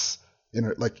pass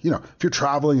if you're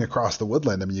traveling across the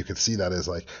Woodland, I mean, you could see that as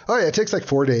like, oh yeah, it takes like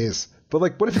 4 days, but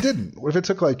like, what if it didn't? What if it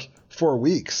took like 4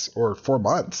 weeks or 4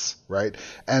 months, right?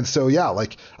 And so,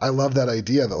 like, I love that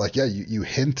idea that like, you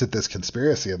hint at this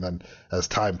conspiracy, and then as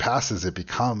time passes, it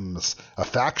becomes a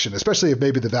faction, especially if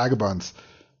maybe the Vagabonds,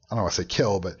 I don't want to say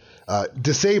kill, but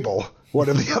disable one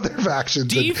of the other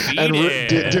factions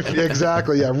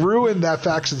ruin that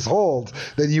faction's hold.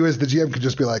 Then you as the GM could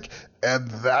just be like,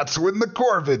 and that's when the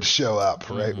Corvids show up,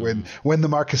 right? When the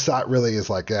Marquessate really is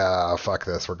like, fuck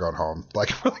this, we're going home,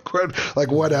 like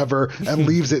whatever, and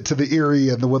leaves it to the Eyrie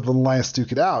and the Woodland Alliance to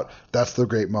duke it out. That's the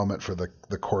great moment for the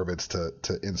Corvids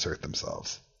to insert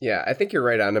themselves. Yeah, I think you're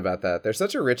right on about that. There's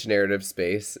such a rich narrative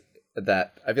space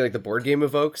that I feel like the board game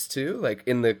evokes too, like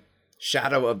in the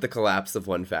shadow of the collapse of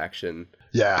one faction.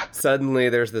 Yeah. Suddenly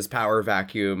there's this power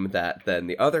vacuum that then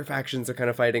the other factions are kind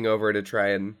of fighting over to try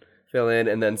and fill in,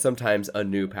 and then sometimes a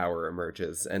new power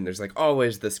emerges, and there's like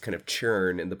always this kind of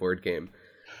churn in the board game.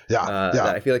 That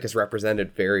I feel like is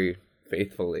represented very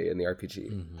faithfully in the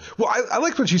RPG. Well, I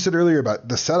liked what you said earlier about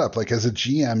the setup. Like, as a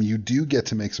GM, you do get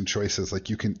to make some choices. Like,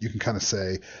 you can kind of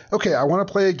say, okay, I want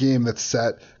to play a game that's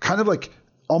set kind of like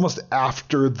almost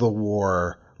after the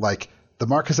war. Like, the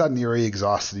Marquessate and Eyrie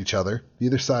exhausted each other.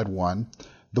 Either side won.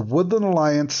 The Woodland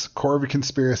Alliance, Corvid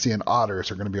Conspiracy, and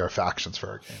Otters are going to be our factions for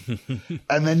our game.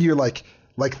 And then you're like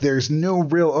there's no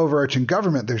real overarching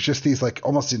government. There's just these like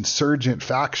almost insurgent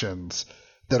factions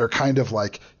that are kind of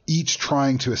like each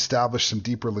trying to establish some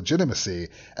deeper legitimacy.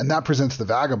 And that presents the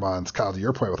Vagabonds, Kyle, to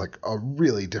your point, with like a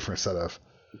really different set of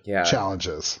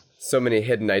challenges. So many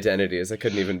hidden identities, I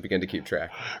couldn't even begin to keep track.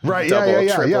 Right?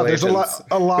 Yeah. There's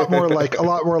a lot more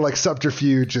like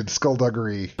subterfuge and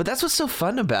skullduggery. But that's what's so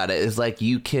fun about it is like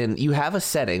you have a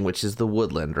setting, which is the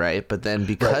Woodland, right? But then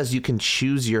because you can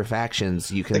choose your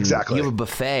factions, you have a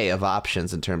buffet of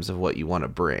options in terms of what you want to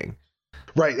bring.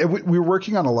 Right. And we're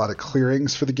working on a lot of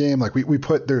clearings for the game. Like we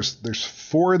put there's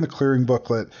 4 in the clearing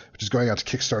booklet, which is going out to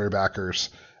Kickstarter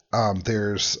backers.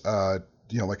 There's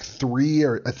like 3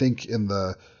 or I think in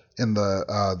the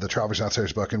Travelers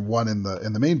Downstairs book, and 1 in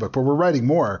the main book, but we're writing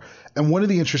more. And one of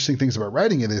the interesting things about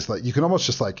writing it is like you can almost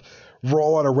just like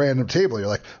roll on a random table. You're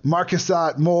like,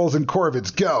 Marquessate, Moles, and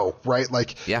Corvids, go, right?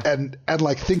 Like, and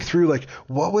like think through like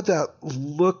what would that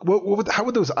look? How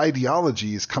would those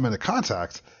ideologies come into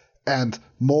contact? And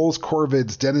Moles,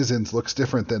 Corvids, Denizens looks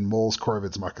different than Moles,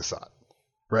 Corvids, Marquessate,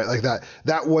 right? Like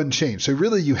that one change. So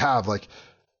really, you have like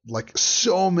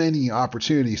so many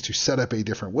opportunities to set up a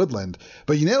different Woodland.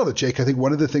 But you nailed it, Jake. I think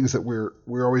one of the things that we're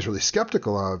always really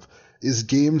skeptical of is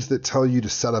games that tell you to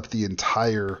set up the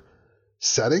entire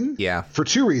setting. Yeah. For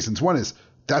 2 reasons. One is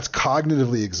that's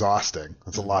cognitively exhausting.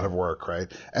 That's a lot of work,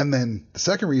 right? And then the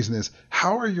second reason is,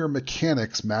 how are your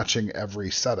mechanics matching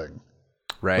every setting?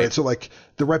 Right. So like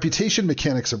the reputation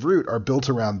mechanics of Root are built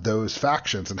around those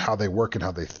factions and how they work and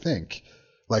how they think.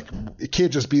 Like, it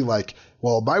can't just be like,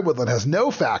 well, my Woodland has no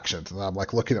factions. And I'm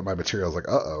like looking at my materials like,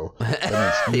 uh-oh.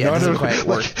 It doesn't quite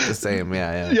work the same.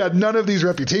 Yeah, none of these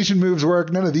reputation moves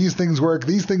work. None of these things work.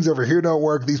 These things over here don't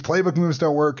work. These playbook moves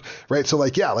don't work, right? So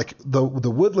like, the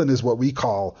Woodland is what we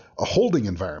call a holding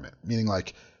environment, meaning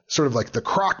like sort of like the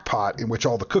crock pot in which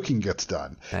all the cooking gets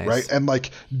done, right? And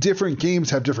like different games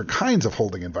have different kinds of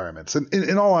holding environments. And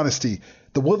in all honesty,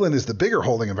 the Woodland is the bigger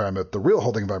holding environment. The real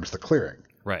holding environment is the clearing.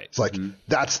 Right. It's like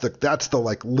that's the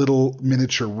like little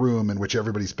miniature room in which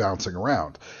everybody's bouncing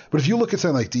around. But if you look at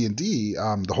something like D&D,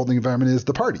 the holding environment is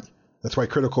the party. That's why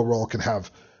Critical Role can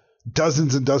have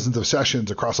dozens and dozens of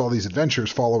sessions across all these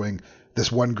adventures following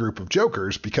this one group of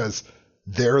jokers, because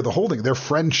they're the holding. Their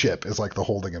friendship is like the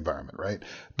holding environment, right?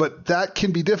 But that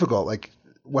can be difficult. Like,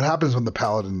 what happens when the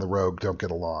paladin and the rogue don't get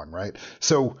along, right?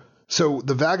 So So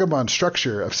the vagabond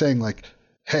structure of saying like,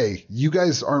 hey, you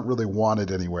guys aren't really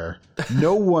wanted anywhere.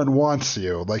 No one wants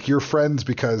you. Like, you're friends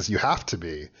because you have to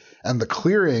be. And the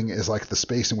clearing is like the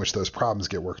space in which those problems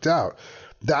get worked out.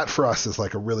 That for us is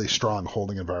like a really strong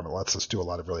holding environment. Lets us do a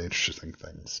lot of really interesting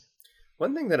things.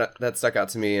 One thing that stuck out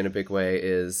to me in a big way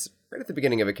is right at the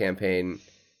beginning of a campaign, you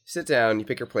sit down, you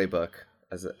pick your playbook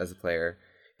as a player,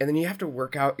 and then you have to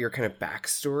work out your kind of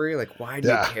backstory. Like, why do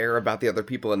you care about the other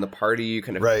people in the party? You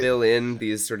kind of fill in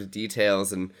these sort of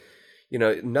details, and you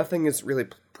know, nothing is really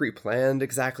pre-planned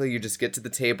exactly. You just get to the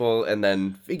table and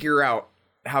then figure out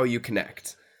how you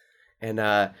connect. And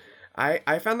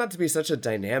I found that to be such a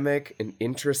dynamic and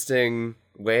interesting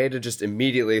way to just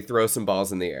immediately throw some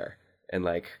balls in the air and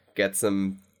like get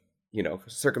some, you know,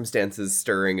 circumstances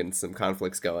stirring and some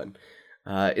conflicts going.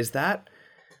 Is that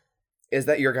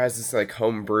your guys' like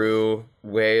homebrew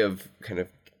way of kind of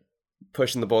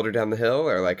pushing the boulder down the hill,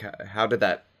 or like how did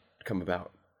that come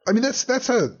about? I mean, that's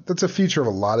a feature of a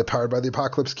lot of Powered by the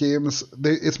Apocalypse games.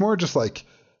 It's more just like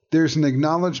there's an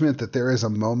acknowledgement that there is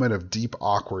a moment of deep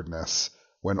awkwardness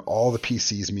when all the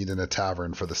PCs meet in a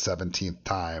tavern for the 17th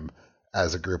time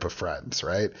as a group of friends,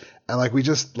 right? And like we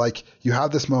just like you have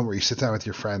this moment where you sit down with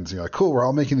your friends and you're like, cool, we're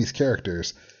all making these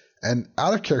characters, and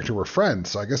out of character we're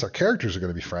friends, so I guess our characters are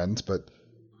going to be friends, but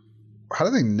how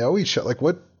do they know each other? Like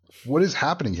what is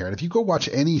happening here? And if you go watch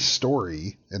any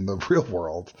story in the real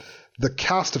world, the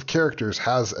cast of characters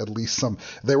has at least some.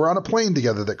 They were on a plane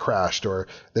together that crashed, or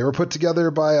they were put together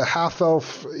by a half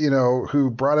elf, you know, who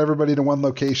brought everybody to one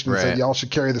location and said, y'all should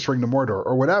carry this ring to Mordor,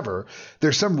 or whatever.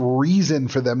 There's some reason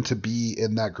for them to be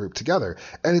in that group together.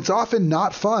 And it's often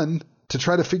not fun to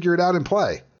try to figure it out and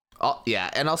play. Oh, yeah,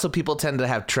 and also people tend to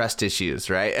have trust issues,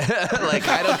 right? Like,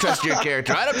 I don't trust your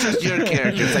character. I don't trust your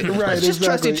character. It's like, let's just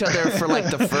trust each other for like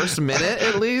the first minute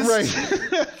at least.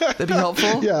 Right. That'd be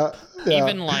helpful. Yeah.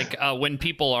 Even like when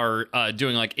people are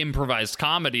doing like improvised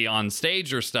comedy on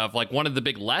stage or stuff, like one of the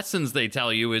big lessons they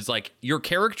tell you is like your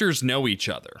characters know each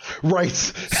other. Right.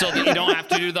 So that you don't have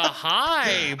to do the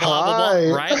hi, blah, blah,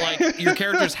 blah, right? Like your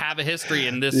characters have a history,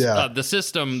 in this, the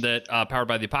system that Powered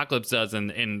by the Apocalypse does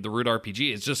in the Root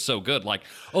RPG is just so good. Like,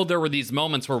 oh, there were these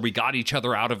moments where we got each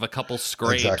other out of a couple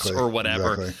scrapes or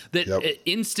whatever that it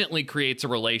instantly creates a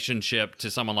relationship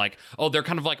to someone like, oh, they're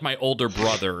kind of like my older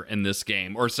brother in this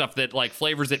game, or stuff that like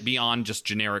flavors it beyond just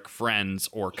generic friends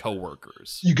or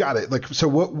coworkers. You got it. Like, so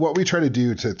what we try to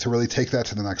do to really take that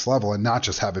to the next level and not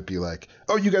just have it be like,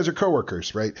 oh, you guys are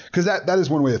coworkers, right? Because that is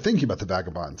one way of thinking about the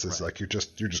vagabonds is like you're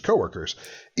just coworkers,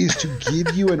 is to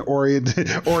give you an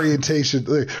orientation.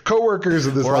 Like, coworkers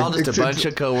in this, we're all just a bunch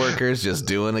of coworkers just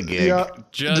doing a gig. Yeah,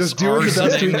 just doing the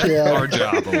best we can. Our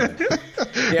job.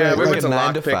 Yeah, we like went to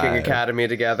 9 to 5. lockpicking academy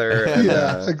together. And,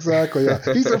 yeah, exactly. Yeah.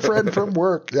 He's a friend from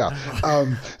work. Yeah.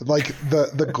 Like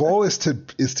the goal is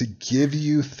to give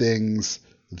you things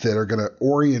that are going to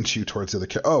orient you towards the other.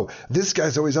 Oh, this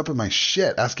guy's always up in my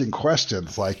shit asking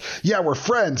questions. Like, yeah, we're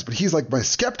friends, but he's like my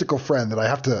skeptical friend that I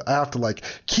have to like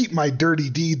keep my dirty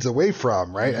deeds away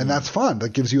from. Right. And that's fun.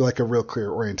 That gives you like a real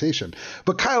clear orientation.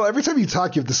 But Kyle, every time you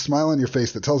talk, you have this smile on your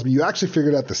face that tells me you actually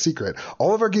figured out the secret.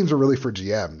 All of our games are really for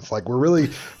GMs. Like what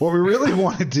we really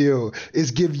want to do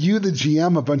is give you, the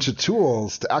GM, a bunch of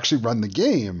tools to actually run the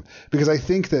game. Because I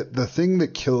think that the thing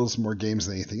that kills more games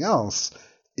than anything else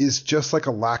is just like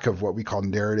a lack of what we call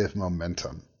narrative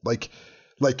momentum. Like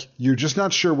you're just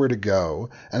not sure where to go.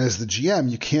 And as the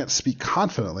GM, you can't speak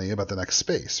confidently about the next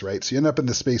space, right? So you end up in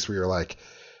the space where you're like,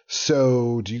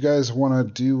 so do you guys want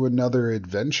to do another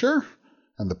adventure?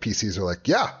 And the PCs are like,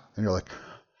 yeah. And you're like,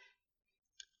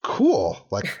 cool.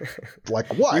 Like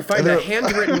what? You find a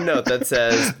handwritten note that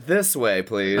says, this way,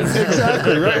 please.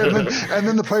 Exactly, right? And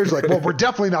then the player's like, well, we're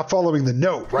definitely not following the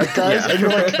note, right, guys? Yeah. And you're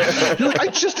like, I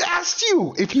just asked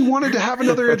you if you wanted to have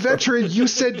another adventure and you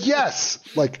said yes.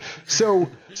 Like, so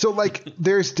like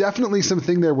there's definitely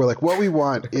something there where like what we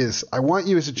want is, I want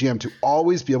you as a GM to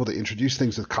always be able to introduce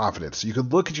things with confidence. So you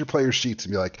could look at your player sheets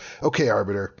and be like, okay,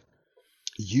 Arbiter,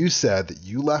 you said that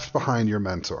you left behind your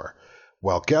mentor.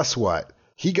 Well, guess what?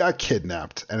 He got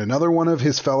kidnapped, and another one of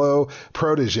his fellow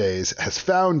proteges has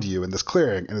found you in this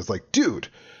clearing and is like, dude,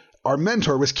 our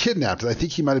mentor was kidnapped, and I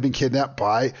think he might have been kidnapped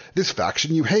by this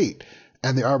faction you hate.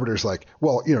 And the Arbiter's like,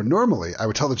 well, normally I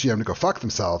would tell the GM to go fuck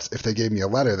themselves if they gave me a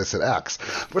letter that said X.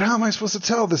 But how am I supposed to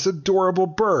tell this adorable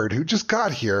bird who just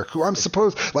got here, who I'm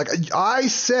supposed, like, I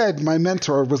said my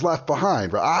mentor was left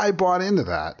behind, but I bought into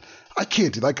that. I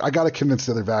can't do, like, I got to convince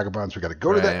the other vagabonds. We got to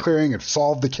go to that clearing and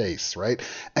solve the case, right?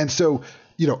 And so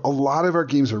a lot of our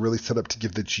games are really set up to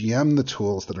give the GM the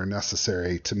tools that are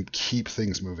necessary to keep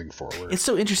things moving forward. It's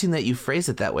so interesting that you phrase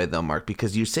it that way, though, Mark,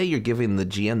 because you say you're giving the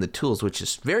GM the tools, which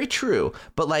is very true,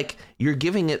 but like you're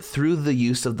giving it through the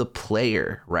use of the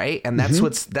player, right? And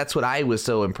that's that's what I was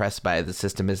so impressed by the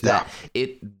system is that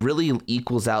it really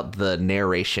equals out the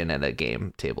narration at a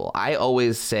game table. I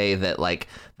always say that like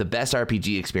the best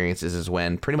RPG experiences is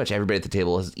when pretty much everybody at the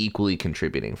table is equally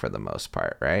contributing for the most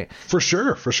part, right? For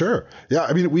sure. Yeah,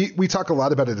 I mean, we talk a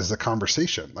lot about it as a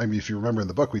conversation. I mean, if you remember in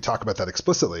the book, we talk about that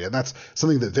explicitly. And that's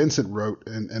something that Vincent wrote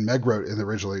and Meg wrote in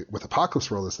originally with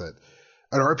Apocalypse World, is that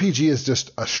an RPG is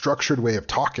just a structured way of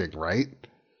talking, right?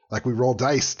 Like we roll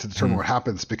dice to determine what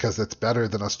happens because that's better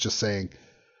than us just saying,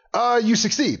 you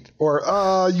succeed or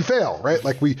you fail, right?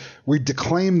 Like we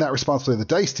declaim that responsibility of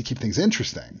the dice to keep things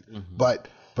interesting. But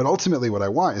ultimately what I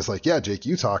want is like, yeah, Jake,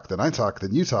 you talk, then I talk,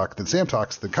 then you talk, then Sam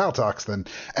talks, then Kyle talks,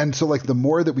 and so like the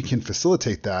more that we can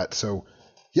facilitate that. So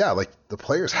yeah, like the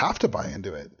players have to buy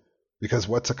into it, because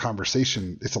what's a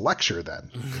conversation? It's a lecture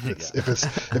then. If it's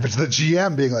the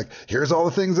GM being like, here's all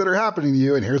the things that are happening to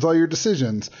you and here's all your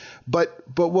decisions. But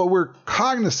what we're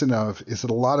cognizant of is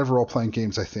that a lot of role-playing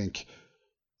games, I think,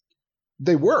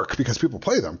 they work because people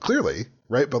play them, clearly,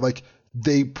 right? But like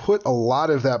they put a lot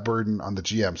of that burden on the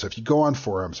GM. So if you go on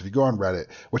forums, if you go on Reddit,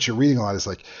 what you're reading a lot is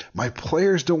like, my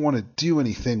players don't want to do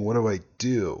anything. What do I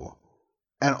do?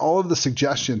 And all of the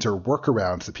suggestions are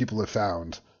workarounds that people have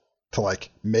found to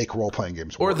like make role-playing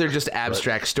games work. Or they're just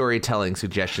abstract storytelling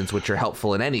suggestions, which are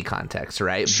helpful in any context,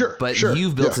 right? Sure. But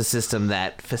you've built a system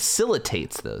that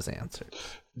facilitates those answers.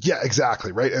 Yeah,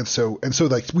 exactly. Right. And so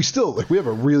like we still like we have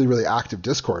a really, really active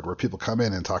Discord where people come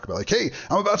in and talk about like, hey,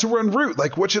 I'm about to run Root.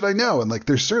 Like, what should I know? And like,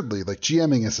 there's certainly like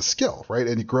GMing is a skill, right?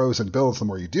 And it grows and builds the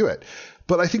more you do it.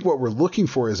 But I think what we're looking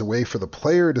for is a way for the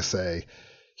player to say,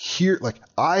 here, like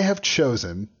I have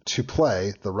chosen to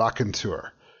play the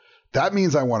Raconteur. That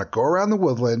means I want to go around the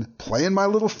woodland, playing my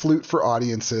little flute for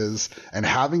audiences and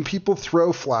having people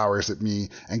throw flowers at me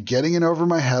and getting in over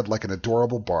my head like an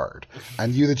adorable bard.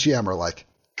 And you, the GM, are like,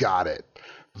 got it.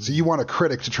 So you want a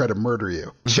critic to try to murder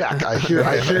you. Check. I hear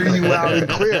you loud and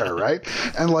clear, right?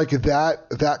 And like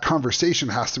that conversation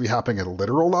has to be happening at a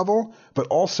literal level, but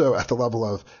also at the level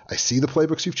of, I see the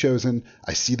playbooks you've chosen,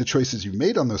 I see the choices you've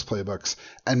made on those playbooks,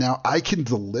 and now I can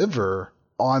deliver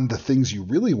on the things you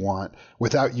really want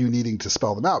without you needing to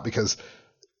spell them out. Because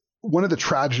one of the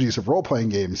tragedies of role-playing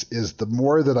games is the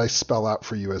more that I spell out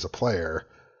for you as a player,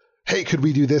 hey, could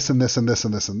we do this and this and this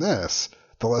and this and this,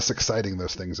 the less exciting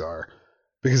those things are,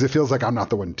 because it feels like I'm not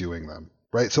the one doing them,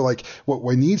 right? So like what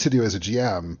we need to do as a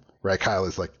GM, right, Kyle,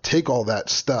 is like take all that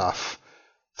stuff,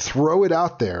 throw it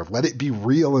out there, let it be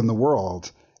real in the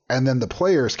world, and then the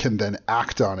players can then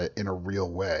act on it in a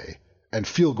real way and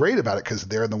feel great about it because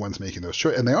they're the ones making those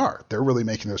choices. And they're really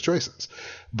making those choices.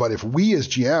 But if we as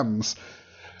GMs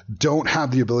don't have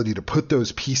the ability to put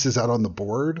those pieces out on the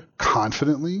board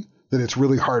confidently, then it's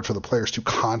really hard for the players to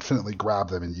confidently grab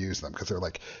them and use them, because they're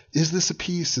like, is this a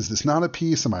piece? Is this not a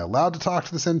piece? Am I allowed to talk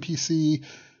to this NPC?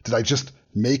 Did I just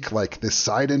make like this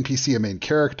side NPC a main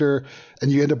character?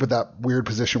 And you end up with that weird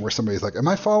position where somebody's like, am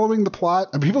I following the plot?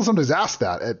 And people sometimes ask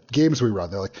that at games we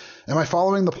run. They're like, am I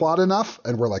following the plot enough?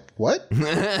 And we're like, what?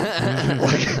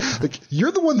 like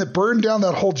you're the one that burned down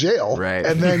that whole jail, right?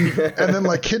 And then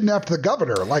like kidnapped the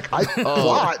governor. Like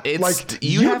plot. Like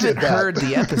you haven't heard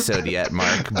the episode yet,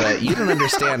 Mark, but you don't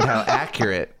understand how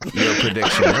accurate your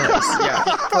prediction is. Yeah,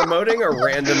 promoting a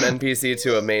random NPC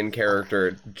to a main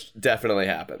character definitely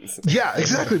happens. Yeah,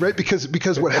 exactly, right?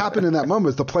 Because what happened in that moment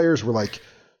is the players were like,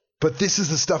 but this is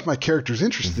the stuff my character's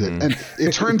interested in. And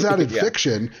it turns out in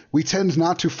fiction, we tend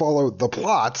not to follow the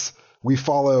plots. We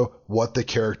follow what the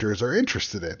characters are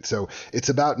interested in. So it's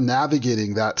about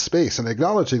navigating that space and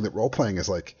acknowledging that role-playing is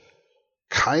like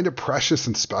kind of precious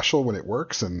and special when it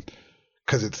works, and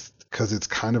because it's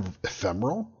kind of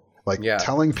ephemeral. Like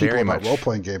telling people about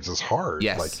role-playing games is hard.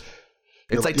 Yes. Like,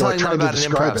 it's like telling them about an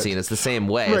improv scene. It's the same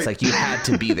way. Right. It's like you had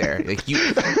to be there. Like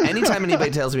anytime anybody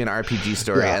tells me an RPG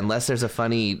story, unless there's a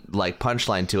funny like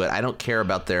punchline to it, I don't care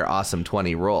about their awesome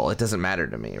 20 roll. It doesn't matter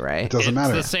to me, right? It doesn't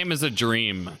matter. It's the same as a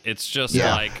dream. It's just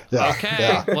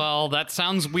okay, well, that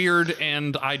sounds weird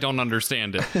and I don't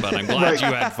understand it, but I'm glad you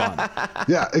had fun.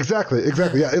 Yeah, exactly.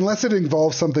 Yeah, unless it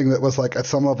involves something that was like at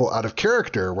some level out of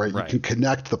character, where you can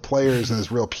connect the players and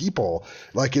as real people.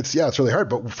 Like it's really hard,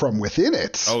 but from within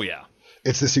it. Oh yeah.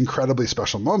 It's this incredibly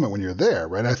special moment when you're there,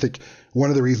 right? I think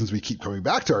one of the reasons we keep coming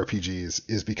back to RPGs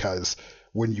is because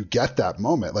when you get that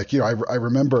moment, like, I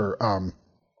remember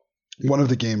one of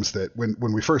the games that when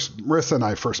we first, Marissa and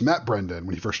I first met Brendan,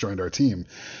 when he first joined our team,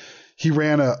 he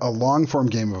ran a long form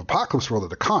game of Apocalypse World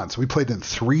at a con. So we played in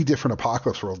 3 different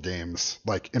Apocalypse World games,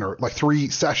 like 3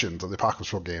 sessions of the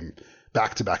Apocalypse World game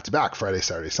back to back to back, Friday,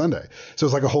 Saturday, Sunday. So it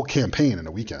was like a whole campaign in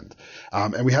a weekend.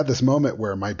 And we had this moment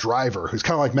where my driver, who's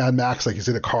kind of like Mad Max, like he's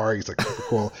in a car, he's like super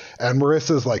cool. And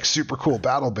Marissa's like super cool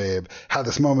battle babe had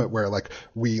this moment where like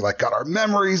we like got our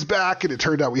memories back, and it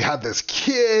turned out we had this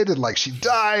kid and like she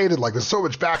died, and like there's so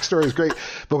much backstory. It was great.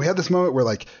 But we had this moment where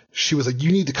like she was like,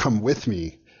 you need to come with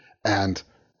me, and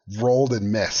rolled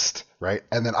and missed, right?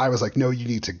 And then I was like, no, you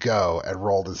need to go, and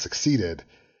rolled and succeeded.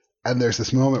 And there's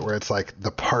this moment where it's like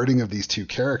the parting of these 2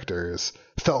 characters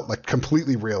felt like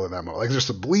completely real in that moment. Like there's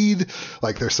some bleed,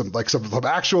 like there's some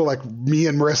actual like me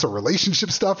and Marissa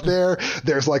relationship stuff there.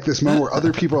 There's like this moment where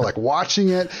other people are like watching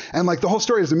it, and like the whole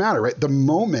story doesn't matter, right? The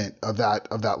moment of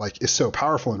that like is so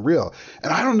powerful and real.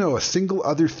 And I don't know a single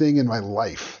other thing in my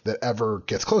life that ever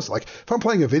gets close. Like if I'm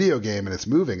playing a video game and it's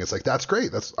moving, it's like, that's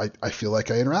great. I feel like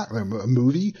I interact. A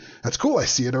movie, that's cool. I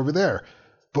see it over there.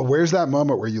 But where's that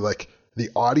moment where you like, the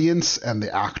audience and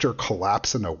the actor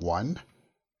collapse into one,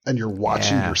 and you're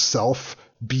watching yourself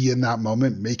be in that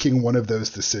moment making one of those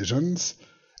decisions?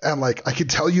 And like, I could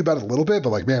tell you about it a little bit,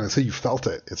 but like, man, until you felt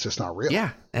it, it's just not real.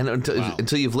 Yeah. And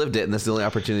until you've lived it, and that's the only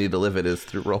opportunity to live it is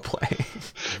through role play.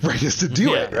 Right. Is to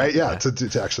do it. Right. Yeah.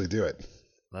 To actually do it.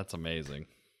 That's amazing.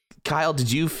 Kyle,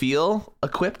 did you feel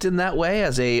equipped in that way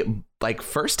as a like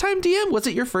first time DM? Was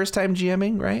it your first time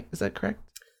GMing, right? Is that correct?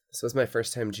 This was my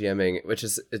first time GMing, which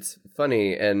is, it's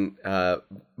funny, and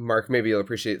Mark, maybe you'll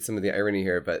appreciate some of the irony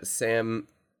here, but Sam,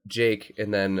 Jake,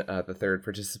 and then the third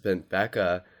participant,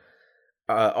 Becca,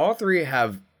 all 3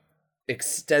 have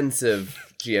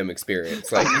extensive GM experience.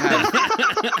 Like, have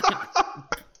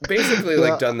basically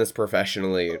like done this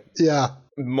professionally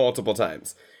multiple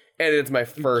times. And it's my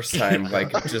first time,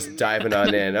 like, just diving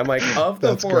on in. I'm like, of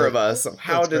the 4 of us,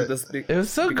 how did this be? It was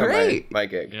so great. My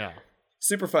gig. Yeah.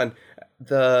 Super fun.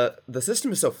 The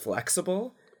system is so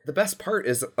flexible. The best part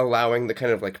is allowing the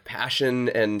kind of like passion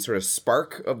and sort of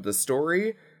spark of the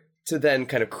story to then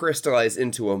kind of crystallize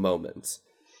into a moment.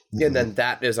 Mm-hmm. And then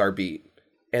that is our beat.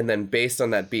 And then based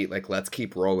on that beat, like, let's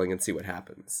keep rolling and see what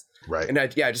happens. Right. And I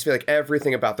just feel like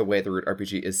everything about the way the Root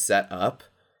RPG is set up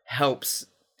helps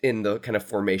in the kind of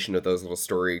formation of those little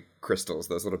story crystals,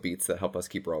 those little beats that help us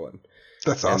keep rolling.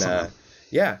 That's awesome.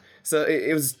 And, so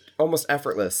it was almost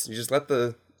effortless. You just let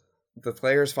the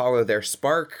players follow their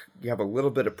spark. You have a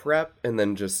little bit of prep, and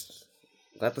then just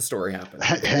let the story happen.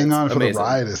 Hang on for the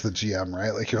ride as the GM,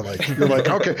 right? Like you're like,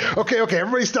 okay.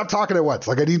 Everybody stop talking at once.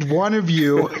 Like I need one of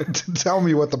you to tell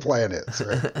me what the plan is.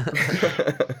 Right?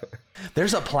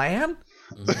 There's a plan?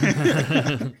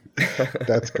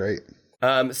 That's great.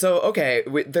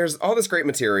 There's all this great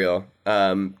material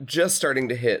just starting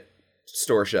to hit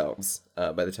store shelves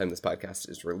by the time this podcast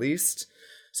is released.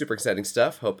 Super exciting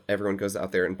stuff. Hope everyone goes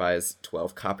out there and buys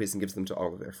 12 copies and gives them to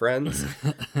all of their friends.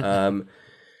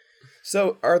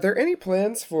 So are there any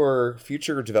plans for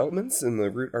future developments in the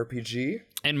Root RPG?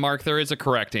 And Mark, there is a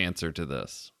correct answer to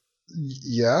this.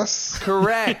 Yes.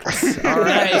 Correct. All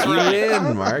right, you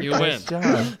win, Mark. You win.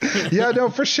 Yeah, no,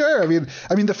 for sure. I mean,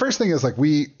 the first thing is like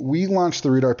we launched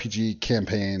the Root RPG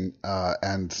campaign,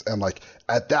 and like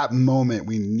at that moment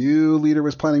we knew Leader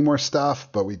was planning more stuff,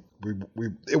 but we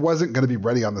it wasn't going to be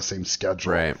ready on the same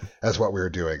schedule as what we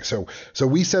were doing. So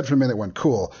we said from minute one,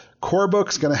 cool, core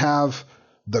book's going to have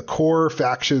the core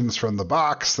factions from the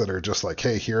box that are just like,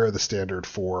 hey, here are the standard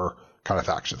 4 kind of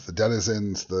factions: the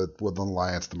Denizens, the Woodland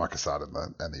Alliance, the Muckassat,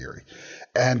 and the Yuuri.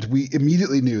 And we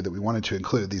immediately knew that we wanted to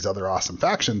include these other awesome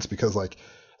factions because, like,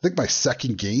 I think my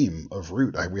second game of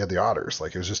Root, we had the Otters.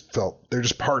 Like, it just felt they're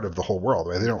just part of the whole world.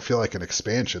 Right? They don't feel like an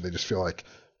expansion; they just feel like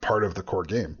part of the core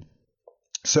game.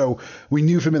 So we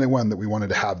knew from minute one that we wanted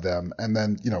to have them, and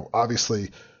then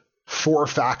obviously 4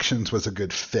 factions was a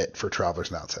good fit for Travelers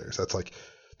and Outsiders. That's like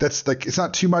it's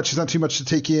not too much to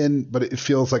take in, but it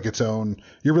feels like its own.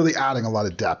 You're really adding a lot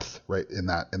of depth right in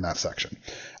that section.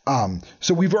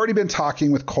 So we've already been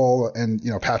talking with Cole and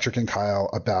Patrick and Kyle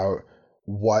about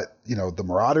what the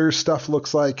Marauders stuff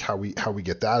looks like, how we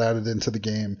get that added into the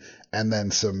game, and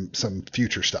then some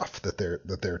future stuff that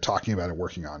they're talking about and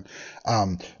working on.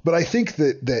 But I think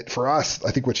that for us,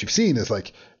 I think what you've seen is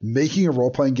like making a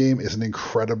role playing game is an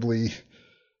incredibly,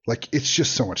 like, it's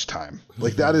just so much time.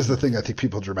 Like, that is the thing I think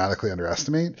people dramatically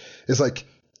underestimate is like,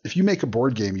 if you make a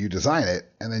board game, you design it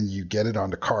and then you get it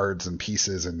onto cards and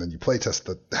pieces and then you play test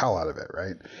the hell out of it,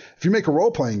 right? If you make a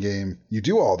role playing game, you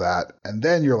do all that and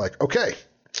then you're like, okay,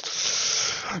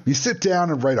 you sit down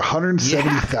and write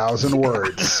 170,000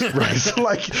 words, right? So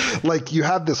like you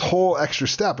have this whole extra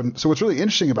step. And so what's really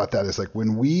interesting about that is like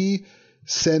when we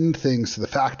send things to the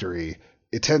factory,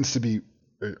 it tends to be,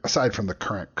 aside from the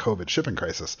current COVID shipping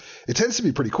crisis, it tends to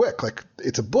be pretty quick. Like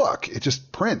it's a book, it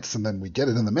just prints and then we get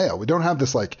it in the mail. We don't have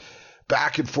this like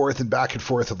back and forth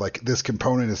of like this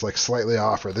component is like slightly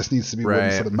off or this needs to be wooden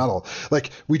instead of metal. Like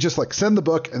we just like send the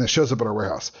book and it shows up in our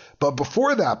warehouse. But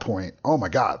before that point, oh my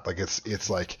God, like it's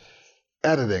like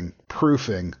editing,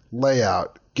 proofing,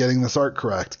 layout, getting this art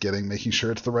correct, making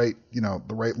sure it's the right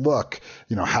look,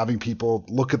 having people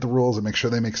look at the rules and make sure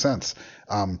they make sense.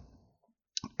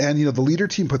 And, the leader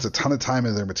team puts a ton of time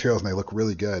into their materials and they look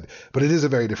really good, but it is a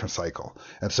very different cycle.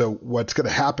 And so what's going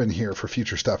to happen here for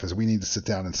future stuff is we need to sit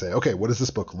down and say, okay, what does this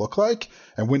book look like?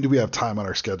 And when do we have time on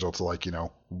our schedule to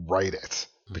write it?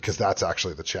 Because that's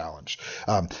actually the challenge.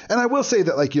 And I will say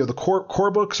that the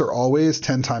core books are always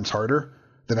 10 times harder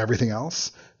than everything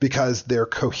else because they're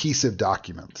cohesive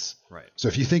documents. Right. So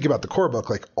if you think about the core book,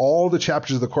 like all the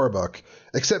chapters of the core book,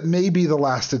 except maybe the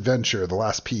last adventure, the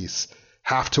last piece,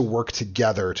 have to work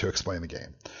together to explain the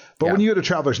game. But when you go to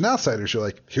Travelers and Outsiders, you're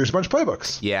like, here's a bunch of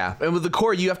playbooks. Yeah. And with the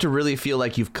core, you have to really feel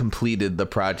like you've completed the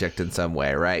project in some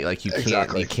way, right? Like it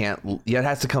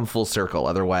has to come full circle.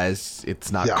 Otherwise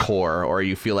it's not core, or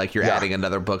you feel like you're adding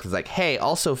another book that's like, hey,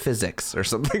 also physics or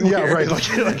something. Yeah, weird. right.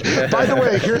 Like, by the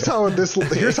way, here's how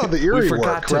the Erie we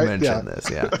forgot work, to right? mention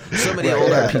this. Yeah. So many old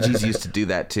RPGs used to do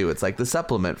that too. It's like the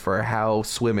supplement for how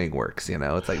swimming works,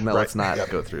 It's like, no, let's not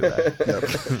go through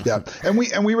that. Yeah.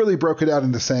 And we really broke it out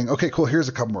into saying, okay, cool, here's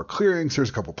a couple more clearings, here's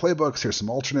a couple playbooks, here's some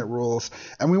alternate rules,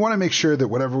 and we want to make sure that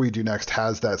whatever we do next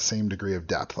has that same degree of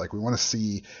depth. Like we want to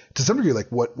see to some degree, like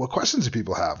what questions do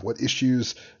people have? What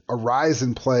issues arise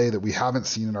in play that we haven't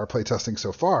seen in our playtesting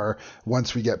so far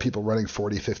once we get people running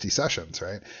 40, 50 sessions,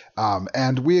 right?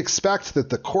 And we expect that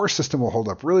the core system will hold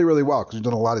up really, really well because we've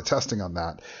done a lot of testing on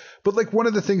that. But like one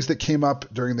of the things that came up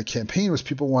during the campaign was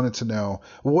people wanted to know,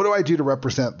 well, what do I do to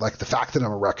represent like the fact that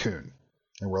I'm a raccoon?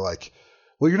 And we're like,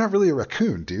 well, you're not really a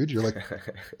raccoon, dude. You're like,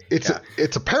 it's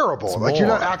a parable. It's like, you're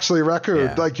not actually a raccoon.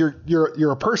 Yeah. Like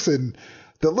you're a person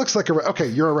that looks like okay,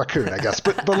 you're a raccoon, I guess.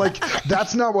 But like,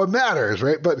 that's not what matters,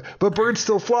 right? But birds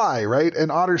still fly, right?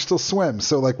 And otters still swim.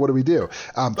 So like, what do we do?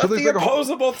 But so the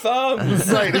opposable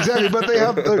thumbs. Right, exactly. But they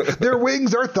have, their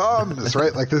wings are thumbs,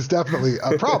 right? Like there's definitely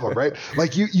a problem, right?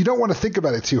 Like you don't want to think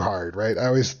about it too hard, right? I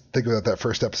always think about that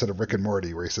first episode of Rick and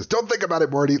Morty where he says, don't think about it,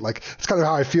 Morty. Like it's kind of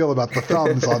how I feel about the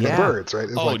thumbs on the birds, right?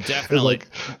 It's definitely.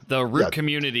 The root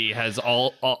community has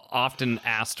often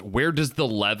asked, where does the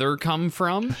leather come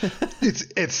from?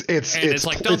 It's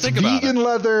like, don't think about it. Vegan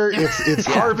leather. It's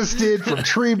harvested from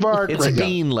tree bark. It's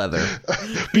bean leather.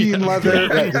 Bean leather.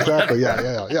 Right, exactly.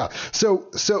 Yeah. So,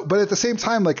 but at the same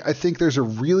time, like I think there's a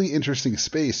really interesting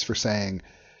space for saying,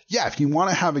 if you want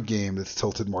to have a game that's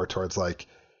tilted more towards like,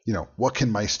 what can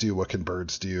mice do? What can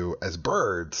birds do as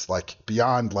birds? Like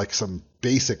beyond like some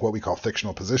basic, what we call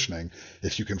fictional positioning.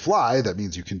 If you can fly, that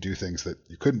means you can do things that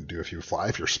you couldn't do if you fly.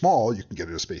 If you're small, you can get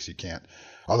into a space you can't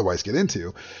otherwise get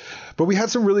into. But we had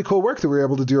some really cool work that we were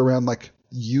able to do around like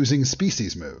using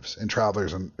species moves in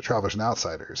Travelers and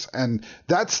Outsiders. And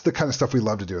that's the kind of stuff we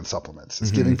love to do in supplements.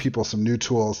 It's giving people some new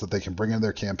tools that they can bring in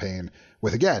their campaign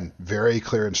with, again, very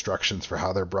clear instructions for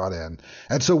how they're brought in.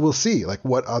 And so we'll see like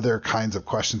what other kinds of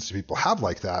questions do people have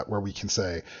like that, where we can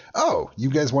say, oh, you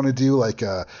guys want to do like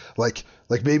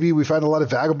maybe we find a lot of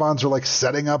vagabonds are like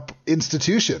setting up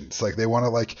institutions. Like they want to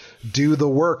like do the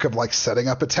work of like setting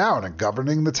up a town and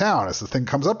governing the town as the thing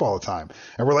comes up all the time.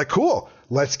 And we're like, cool,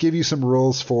 let's give you some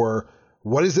rules for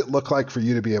what does it look like for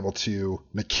you to be able to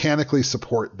mechanically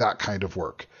support that kind of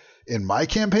work. In my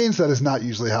campaigns, that is not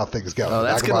usually how things go. Oh,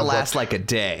 that's going to last like a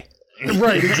day.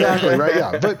 Right, exactly, right,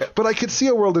 yeah. But I could see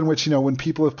a world in which, when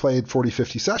people have played 40,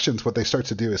 50 sessions, what they start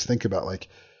to do is think about like,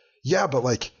 but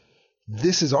like,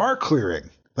 this is our clearing.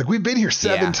 Like we've been here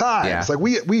 7 times. Yeah. Like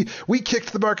we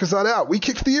kicked the Marquesas out. We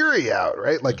kicked the Erie out,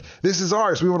 right? Like this is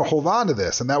ours. We want to hold on to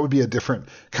this. And that would be a different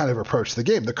kind of approach to the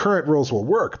game. The current rules will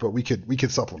work, but we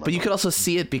could supplement. But you could also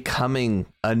see it becoming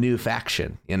a new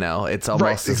faction, It's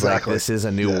almost like this is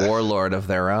a new warlord of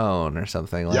their own or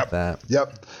something like that.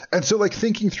 Yep. And so like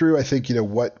thinking through, I think,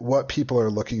 what people are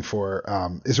looking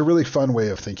for is a really fun way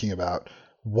of thinking about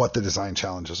what the design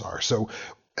challenges are. So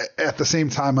at the same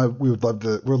time, we're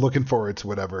looking forward to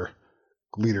whatever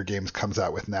Leader Games comes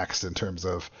out with next in terms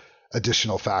of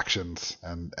additional factions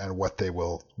and what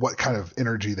kind of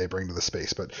energy they bring to the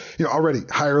space. But, already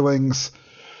hirelings.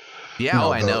 Yeah,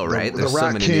 I know, right? There's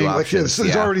so many new options.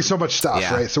 There's already so much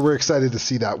stuff, right? So we're excited to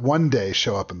see that one day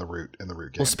show up in the root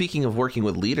game. Well, speaking of working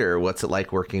with Leader, what's it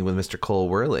like working with Mr. Cole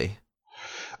Worley?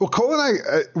 Well, Cole and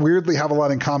I weirdly have a lot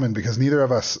in common because neither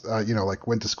of us, like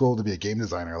went to school to be a game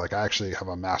designer. Like I actually have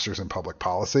a master's in public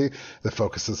policy that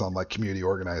focuses on like community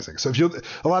organizing. So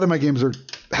a lot of my games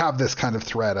have this kind of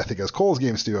thread, I think, as Cole's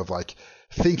games do, of like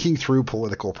thinking through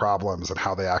political problems and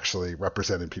how they actually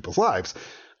represent in people's lives.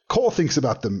 Cole thinks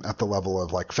about them at the level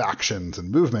of like factions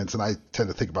and movements, and I tend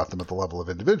to think about them at the level of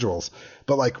individuals.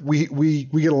 But like we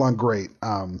get along great,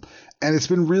 and it's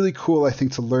been really cool, I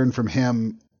think, to learn from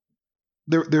him.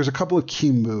 There's a couple of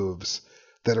key moves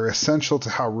that are essential to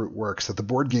how Root works that the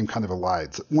board game kind of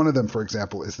elides. One of them, for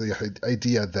example, is the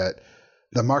idea that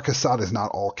the Marquesas is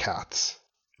not all cats.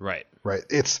 Right. Right.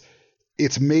 It's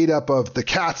made up of the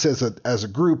cats as a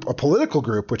group, a political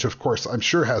group, which of course I'm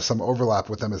sure has some overlap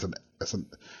with them as an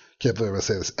can't believe I'm gonna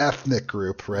say this, ethnic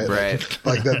group, right? Right.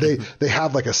 Like that they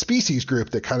have like a species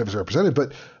group that kind of is represented,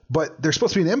 but they're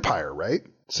supposed to be an empire, right?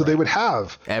 So they would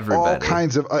have all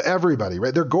kinds of everybody,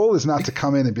 right? Their goal is not to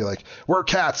come in and be like, we're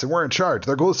cats and we're in charge.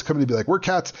 Their goal is to come in and be like, we're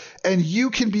cats and you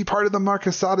can be part of the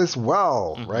Marquesas as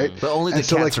well, right? But only the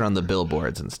cats are on the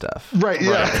billboards and stuff. Right,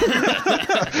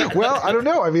 yeah. Well, I don't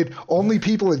know. I mean, only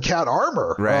people in cat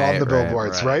armor are on the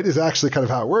billboards, right? Is actually kind of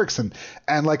how it works. And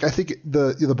like, I think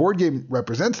the board game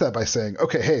represents that by saying,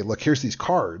 okay, hey, look, here's these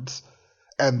cards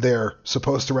and they're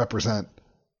supposed to represent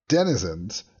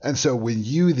denizens. And so when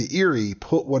you, the Eyrie,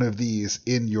 put one of these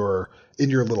in your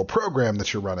little program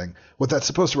that you're running, what that's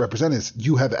supposed to represent is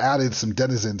you have added some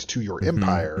denizens to your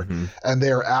empire and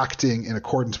they're acting in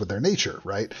accordance with their nature,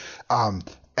 right?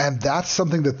 And that's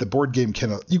something that the board game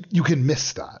you can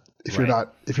miss that if you're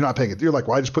not paying it. You're like,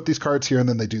 well, I just put these cards here and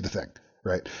then they do the thing,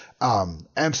 right?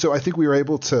 And so I think we were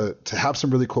able to have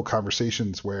some really cool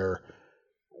conversations where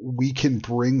we can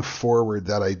bring forward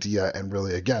that idea and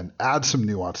really, again, add some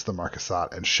nuance to the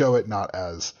Marquesas and show it not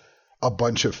as a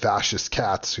bunch of fascist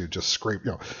cats who just scrape,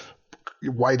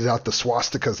 whited out the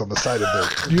swastikas on the side of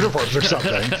their uniforms or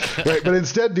something, right? But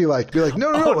instead be like,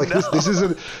 no, this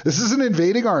is an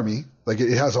invading army. Like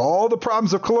it has all the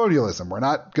problems of colonialism. We're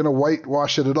not going to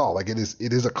whitewash it at all. Like it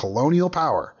is a colonial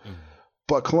power,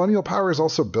 but colonial powers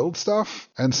also build stuff,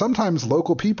 and sometimes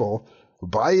local people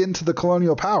buy into the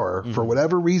colonial power for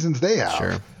whatever reasons they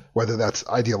have, whether that's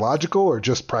ideological or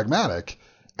just pragmatic,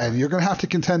 and you're going to have to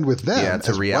contend with them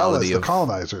as well as the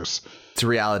colonizers. It's a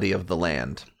reality of the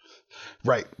land.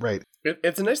 Right.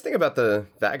 It's a nice thing about the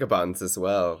vagabonds as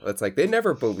well. It's like they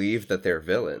never believe that they're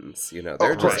villains.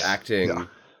 They're just acting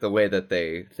the way that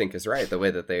they think is right, the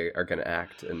way that they are going to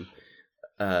act.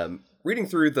 And reading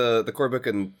through the core book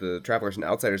and the Travelers and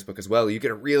Outsiders book as well, you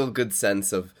get a real good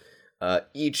sense of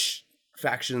each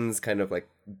factions kind of like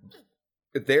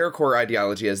their core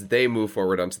ideology as they move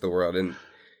forward onto the world, and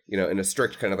in a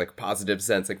strict kind of like positive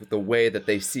sense, like the way that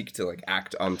they seek to like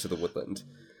act onto the woodland.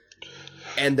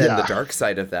 And then the dark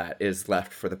side of that is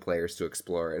left for the players to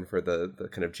explore and for the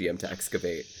kind of GM to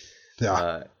excavate.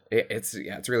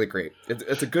 It's really great.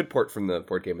 It's a good port from the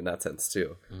board game in that sense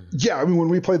too. Yeah, I mean, when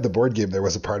we played the board game, there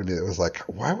was a part of me that was like,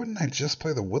 why wouldn't I just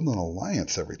play the Woodland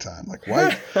Alliance every time? Like,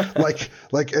 why?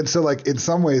 And so in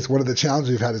some ways, one of the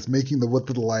challenges we've had is making the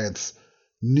Woodland Alliance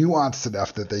nuanced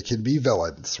enough that they can be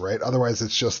villains, right? Otherwise,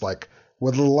 it's just like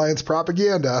Woodland Alliance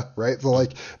propaganda, right? So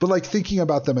but thinking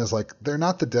about them as like, they're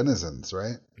not the denizens,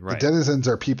 right? The denizens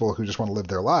are people who just want to live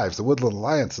their lives. The Woodland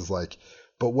Alliance is like,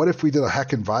 but what if we did a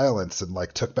heckin' violence and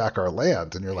like took back our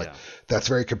land? And you're like, that's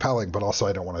very compelling, but also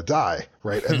I don't want to die,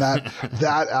 right? And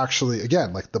that actually,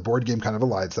 again, like the board game kind of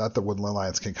elides that. The Woodland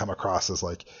Alliance can come across as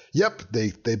like, yep,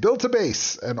 they built a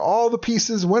base and all the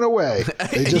pieces went away.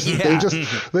 They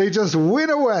just went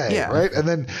away, right? And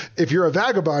then if you're a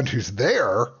vagabond who's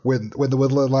there when the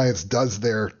Woodland Alliance does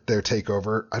their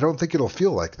takeover, I don't think it'll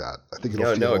feel like that. I think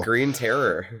it'll feel a green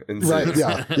terror. Right?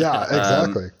 Yeah,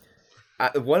 exactly.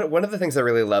 One of the things I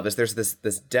really love is there's this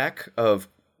deck of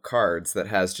cards that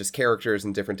has just characters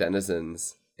and different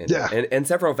denizens and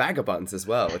several vagabonds as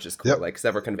well, which is cool. Like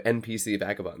several kind of NPC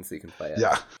vagabonds that you can play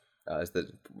as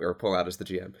or pull out as the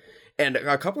GM. And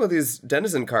a couple of these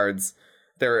denizen cards,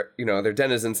 they're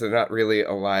denizens, so they're not really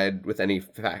allied with any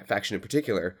faction in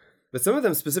particular. But some of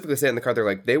them specifically say on the card, they're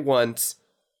like, they want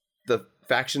the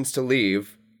factions to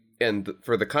leave and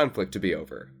for the conflict to be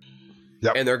over.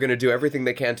 Yep. And they're going to do everything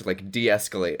they can to like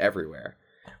de-escalate everywhere,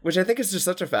 which I think is just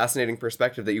such a fascinating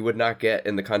perspective that you would not get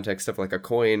in the context of like a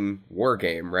coin war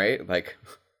game, right? Like,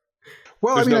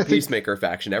 there's no peacemaker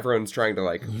faction. Everyone's trying to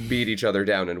like beat each other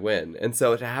down and win. And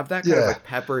so to have that kind of like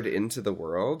peppered into the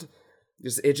world,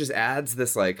 it just adds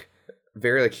this like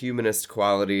very like humanist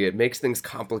quality. It makes things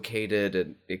complicated,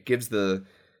 and it gives the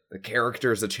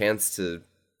characters a chance to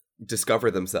discover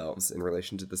themselves in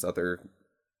relation to this other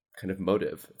kind of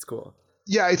motive. It's cool.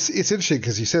 Yeah, it's interesting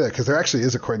because you say that, because there actually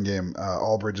is a coin game,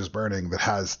 All Bridges Burning, that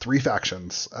has 3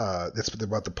 factions. It's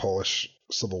about the Polish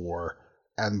Civil War.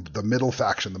 And the middle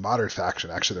faction, the moderate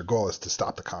faction, actually their goal is to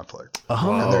stop the conflict.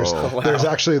 Oh, And there's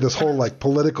actually this whole like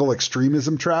political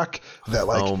extremism track that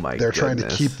like they're trying to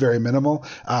keep very minimal.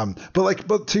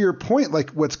 But to your point,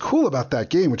 like what's cool about that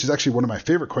game, which is actually one of my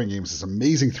favorite coin games, is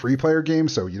amazing 3-player game.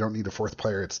 So you don't need a 4th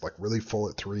player. It's like really full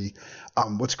at 3.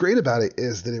 What's great about it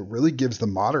is that it really gives the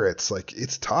moderates, like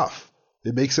it's tough.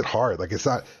 It makes it hard. Like it's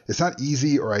not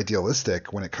easy or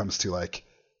idealistic when it comes to like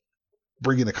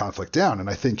bringing the conflict down. And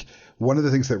I think one of the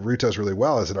things that Root does really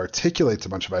well is it articulates a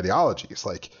bunch of ideologies.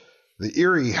 Like the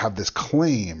Eyrie have this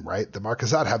claim, right? The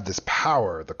Marquisate have this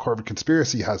power. The Corvid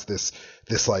Conspiracy has this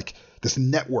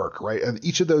network, right? And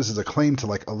each of those is a claim to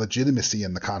like a legitimacy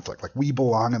in the conflict. Like we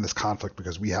belong in this conflict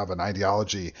because we have an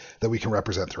ideology that we can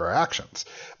represent through our actions.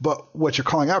 But what you're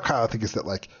calling out, Kyle, I think is that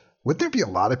like, would there be a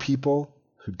lot of people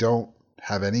who don't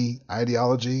have any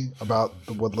ideology about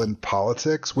the Woodland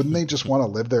politics? Wouldn't they just want to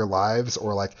live their lives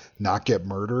or like not get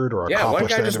murdered or accomplish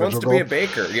their individual goal? One guy just wants to be a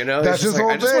baker, you know? That's his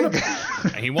whole thing.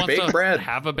 He wants to bread.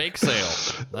 Have a bake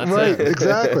sale. That's right, it.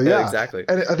 Exactly, yeah. Exactly.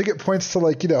 And I think it points to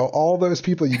like, you know, all those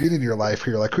people you meet in your life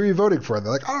who you're like, who are you voting for? And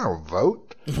they're like, I don't vote.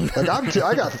 Like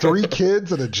I got 3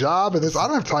 kids and a job and this. I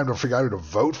don't have time to figure out who to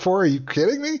vote for. Are you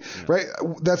kidding me? Right?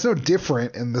 That's no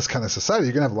different in this kind of society.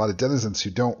 You're gonna have a lot of denizens who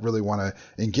don't really want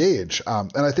to engage.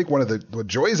 And I think one of the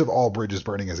joys of All Bridges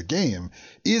Burning as a game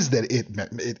is that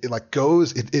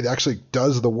it actually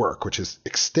does the work, which is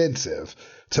extensive,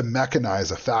 to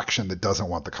mechanize a faction that doesn't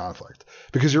want the conflict.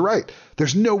 Because you're right.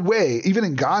 There's no way, even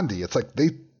in Gandhi, it's like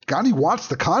Gandhi wants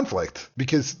the conflict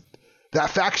because that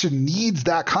faction needs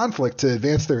that conflict to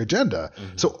advance their agenda.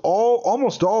 Mm-hmm. So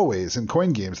almost always in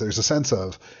coin games, there's a sense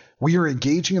of we are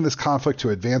engaging in this conflict to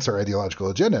advance our ideological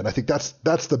agenda. And I think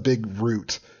that's the big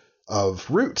root of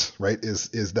Root, right?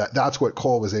 Is that's what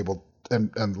Cole was able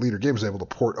and Leader Games was able to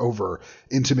port over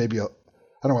into maybe I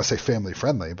don't want to say family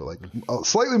friendly, but like a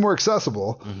slightly more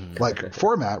accessible like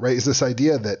format, right? Is this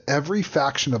idea that every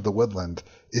faction of the Woodland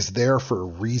is there for a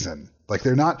reason. Like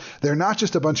they're not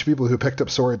just a bunch of people who picked up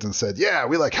swords and said, yeah,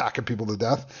 we like hacking people to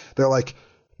death. They're like,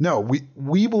 no,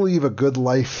 we believe a good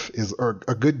life is, or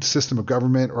a good system of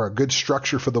government or a good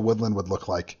structure for the Woodland would look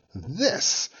like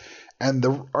this. And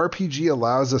the RPG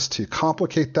allows us to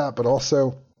complicate that, but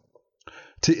also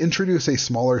to introduce a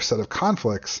smaller set of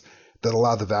conflicts that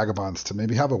allow the vagabonds to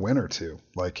maybe have a win or two.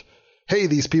 Like, hey,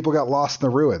 these people got lost in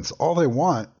the ruins. All they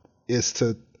want is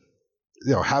to,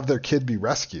 you know, have their kid be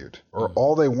rescued, or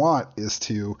all they want is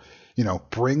to, you know,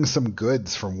 bring some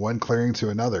goods from one clearing to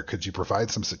another. Could you provide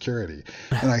some security?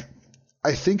 And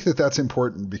I think that that's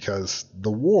important because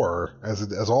the war,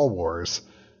 as all wars,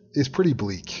 is pretty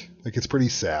bleak. Like it's pretty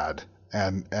sad,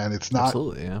 and it's not.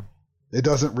 Absolutely, yeah. It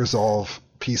doesn't resolve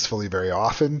peacefully very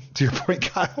often. To your point,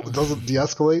 Kyle, it doesn't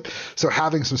de-escalate. So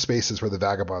having some spaces where the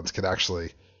vagabonds can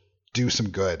actually do some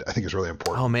good, I think is really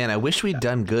important. Oh man, I wish we'd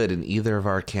done good in either of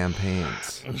our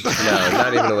campaigns. No,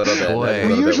 not even a little bit. Boy,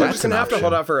 We're just gonna have to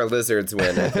hold out for a Lizards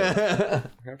win. I think.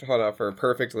 We have to hold out for a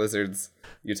perfect Lizards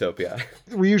utopia.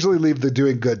 We usually leave the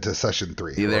doing good to session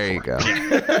 3. Yeah, there you go.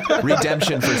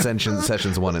 Redemption for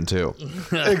sessions 1 and 2.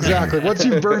 Exactly. Once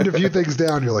you've burned a few things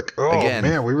down, you're like, oh Again,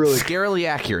 man, we really scarily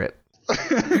accurate.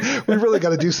 we really got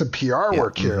to do some PR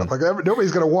work here. Mm-hmm. Like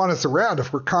nobody's going to want us around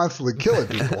if we're constantly killing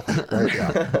people. Right?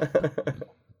 Yeah.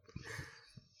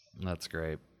 That's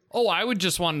great. Oh, I would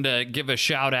just wanted to give a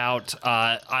shout out.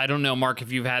 I don't know, Mark,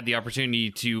 if you've had the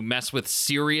opportunity to mess with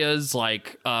Syria's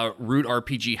like Root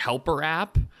RPG helper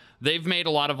app. They've made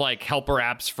a lot of like helper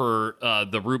apps for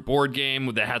the Root board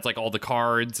game that has like all the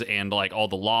cards and like all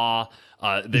the law.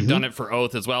 They've done it for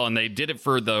Oath as well, and they did it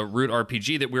for the Root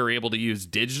RPG that we were able to use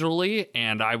digitally,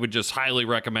 and I would just highly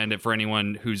recommend it for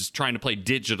anyone who's trying to play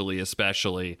digitally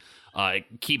especially. It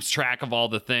keeps track of all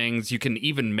the things. You can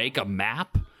even make a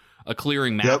map, a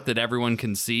clearing map that everyone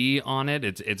can see on it.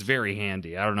 It's very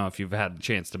handy. I don't know if you've had a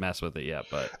chance to mess with it yet,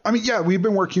 but I mean, yeah, we've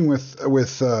been working with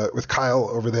Kyle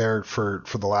over there for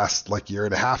the last like year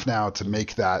and a half now to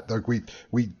make that. Like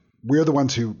we're the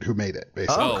ones who made it,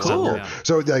 basically. Oh, cool.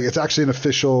 So like, it's actually an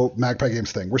official Magpie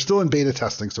Games thing. We're still in beta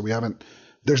testing, so we haven't.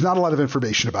 There's not a lot of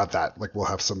information about that. Like we'll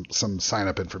have some sign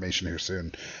up information here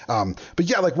soon. But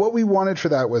yeah, like what we wanted for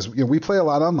that was, you know, we play a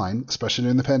lot online, especially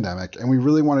during the pandemic, and we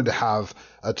really wanted to have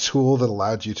a tool that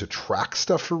allowed you to track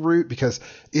stuff for Root because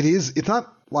it's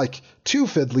not like too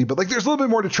fiddly, but like there's a little bit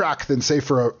more to track than say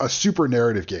for a super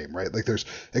narrative game, right? Like there's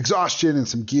exhaustion and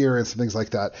some gear and some things like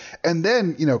that. And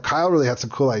then, you know, Kyle really had some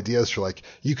cool ideas for like,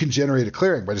 you can generate a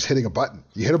clearing by just hitting a button.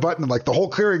 You hit a button and like the whole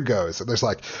clearing goes, and there's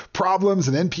like problems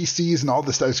and NPCs and all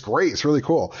this stuff. It's great. It's really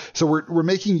cool. So we're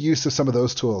making use of some of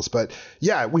those tools, but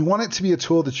yeah, we want it to be a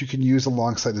tool that you can use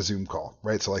alongside a Zoom call,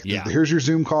 right? So like here's your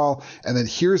Zoom call, and then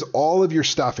here's all of your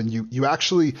stuff. And you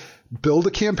actually build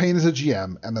a campaign as a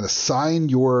GM and then assign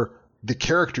the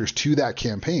characters to that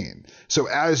campaign. So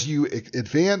as you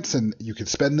advance, and you can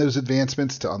spend those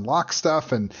advancements to unlock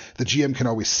stuff, and the GM can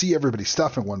always see everybody's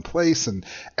stuff in one place. And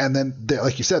then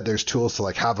like you said, there's tools to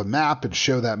like have a map and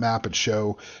show that map and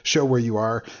show where you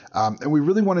are. And we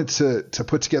really wanted to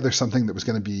put together something that was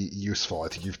going to be useful. I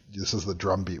think this is the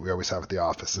drumbeat we always have at the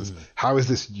office is how is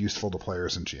this useful to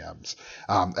players and GMs?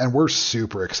 And we're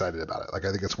super excited about it. Like,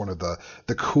 I think it's one of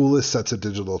the coolest sets of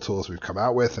digital tools we've come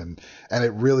out with. And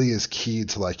it really is key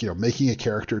to, like, you know, making a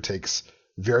character takes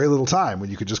very little time when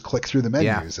you could just click through the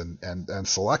menus and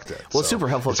select it. Well, it's super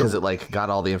helpful because it like got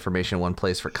all the information in one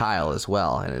place for Kyle as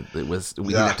well. And we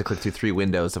didn't have to click through 3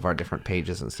 windows of our different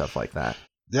pages and stuff like that.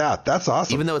 Yeah, that's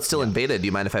awesome. Even though it's still in beta, do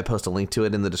you mind if I post a link to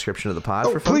it in the description of the pod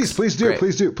for Please folks? do.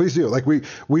 Great. Please do. Like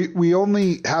we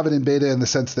only have it in beta in the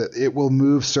sense that it will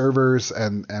move servers,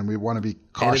 and we want to be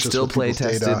cautious. And it's still with play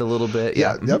tested data. a little bit.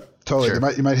 Yeah. Yep. Totally.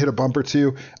 Sure. You might hit a bump or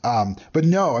two. But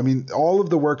no, I mean, all of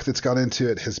the work that's gone into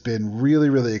it has been really,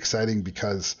 really exciting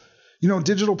because, you know,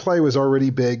 digital play was already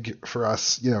big for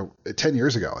us, you know, 10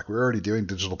 years ago. Like, we were already doing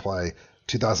digital play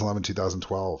 2011,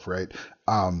 2012, right?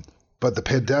 But the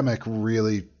pandemic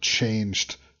really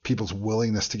changed people's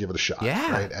willingness to give it a shot,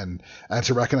 right? And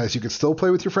to recognize you could still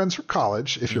play with your friends from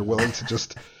college if you're willing to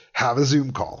just have a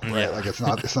Zoom call, right? Like, it's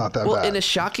not that bad. Well, in a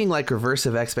shocking, like, reverse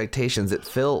of expectations, it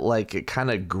felt like it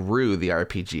kind of grew the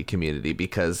RPG community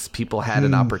because people had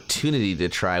an opportunity to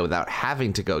try without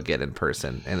having to go get in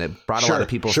person, and it brought a lot of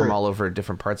people from all over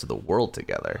different parts of the world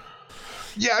together.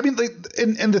 Yeah, I mean, like,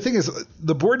 and the thing is,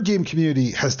 the board game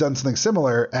community has done something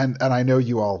similar, and I know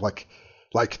you all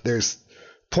like there's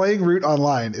playing Root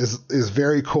online is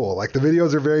very cool. Like, the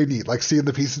videos are very neat, like seeing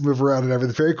the pieces move around and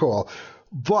everything, very cool.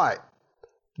 But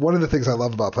one of the things I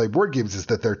love about playing board games is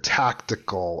that they're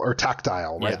tactical or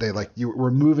tactile, right? Yeah.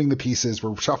 We're moving the pieces,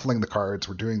 we're shuffling the cards,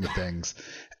 we're doing the things,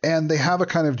 and they have a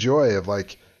kind of joy of,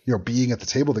 like, you know, being at the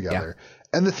table together. Yeah.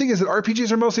 And the thing is that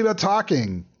RPGs are mostly about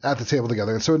talking at the table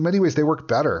together. And so in many ways they work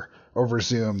better over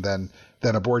Zoom than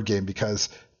a board game, because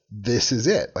this is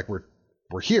it. Like, we're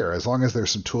here. As long as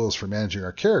there's some tools for managing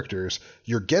our characters,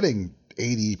 you're getting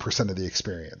 80% of the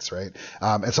experience, right?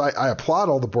 And so I applaud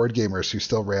all the board gamers who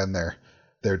still ran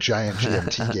their giant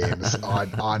GMT games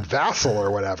on Vassal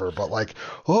or whatever, but like,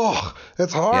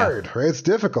 it's hard, right? It's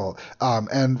difficult.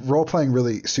 And role-playing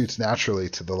really suits naturally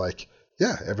to the, like,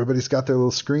 everybody's got their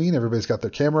little screen, everybody's got their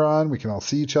camera on, we can all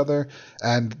see each other.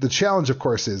 And the challenge, of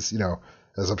course, is, you know,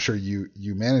 as I'm sure you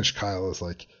manage, Kyle, is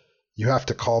like, you have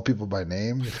to call people by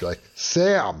name. If you're like,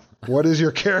 Sam, what does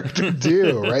your character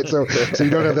do? Right. So you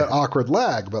don't have that awkward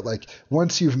lag, but like,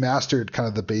 once you've mastered kind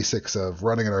of the basics of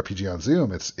running an RPG on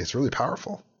Zoom, it's really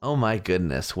powerful. Oh my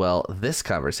goodness. Well, this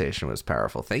conversation was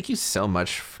powerful. Thank you so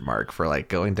much, Mark, for like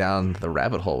going down the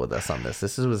rabbit hole with us on this.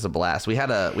 This was a blast. We had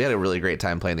a really great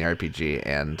time playing the RPG,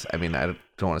 and I mean, I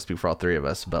don't want to speak for all 3 of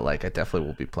us, but like, I definitely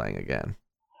will be playing again.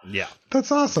 Yeah,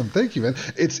 that's awesome. Thank you, man.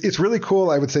 It's really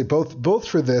cool. I would say both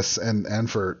for this and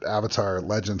for Avatar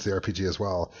Legends, the RPG as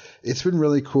well. It's been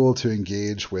really cool to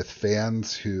engage with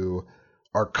fans who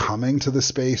are coming to the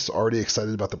space already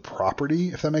excited about the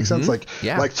property, if that makes sense. Like,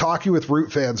 like talking with Root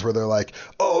fans where they're like,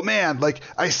 oh man, like,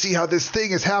 I see how this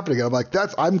thing is happening. And I'm like,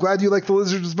 I'm glad you like the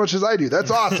lizards as much as I do.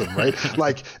 That's awesome. Right.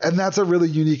 Like, and that's a really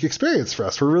unique experience for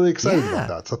us. We're really excited about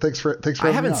that. So thanks for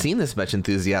I haven't seen this much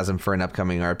enthusiasm for an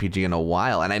upcoming RPG in a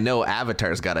while. And I know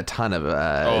Avatar's got a ton of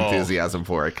enthusiasm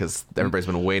for it, because everybody's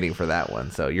been waiting for that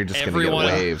one. So you're just going to get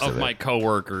waves of my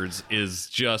coworkers is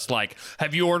just like,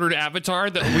 have you ordered Avatar?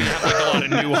 That we have like a lot of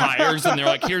new hires, and they're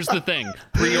like, here's the thing,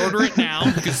 pre-order it now,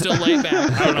 you can still lay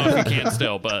back. I don't know if you can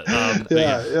still, but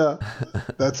yeah,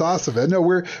 that's awesome. And no,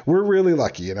 we're really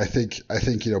lucky, and I think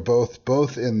you know,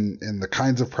 both in the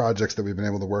kinds of projects that we've been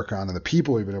able to work on and the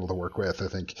people we've been able to work with. I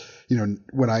think, you know,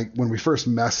 when we first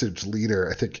messaged Leader,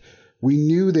 I think we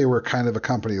knew they were kind of a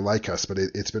company like us, but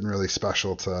it's been really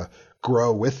special to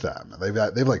grow with them.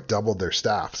 They've like doubled their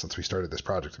staff since we started this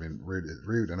project. I mean,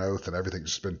 Root and Oath and everything's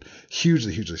just been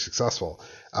hugely successful.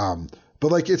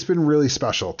 But like, it's been really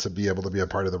special to be able to be a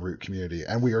part of the Root community,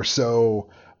 and we are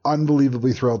so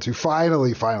unbelievably thrilled to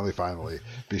finally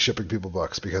be shipping people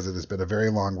books, because it has been a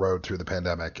very long road through the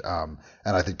pandemic. And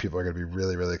I think people are going to be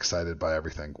really, really excited by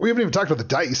everything. We haven't even talked about the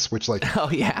dice, which oh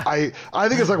yeah, I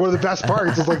think it's like one of the best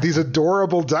parts is like these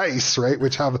adorable dice, right?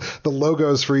 Which have the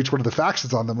logos for each one of the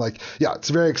factions on them. Like, yeah, it's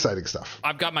very exciting stuff.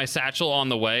 I've got my satchel on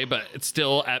the way, but it's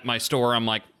still at my store. I'm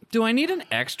like, do I need an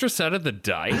extra set of the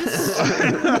dice?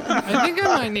 I think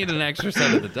I might need an extra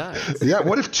set of the dice. Yeah,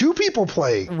 what if 2 people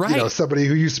play? Right. Somebody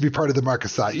who used to be part of the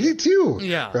Marcasat. You need 2.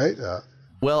 Yeah. Right?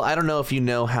 Well, I don't know if you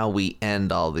know how we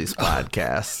end all these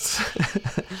podcasts.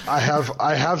 I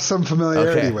have some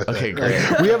familiarity with it. Okay,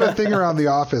 great. We have a thing around the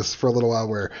office for a little while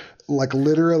where, like,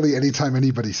 literally anytime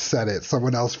anybody said it,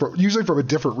 someone else, usually from a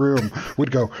different room,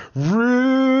 would go,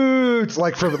 Root!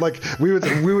 Like, we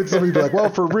would somebody be like,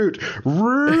 well, for Root,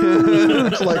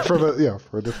 like, from a,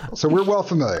 for a different, so we're well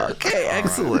familiar. Okay,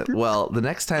 excellent. Right. Well, the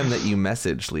next time that you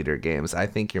message Leader Games, I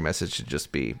think your message should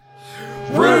just be,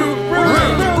 Root!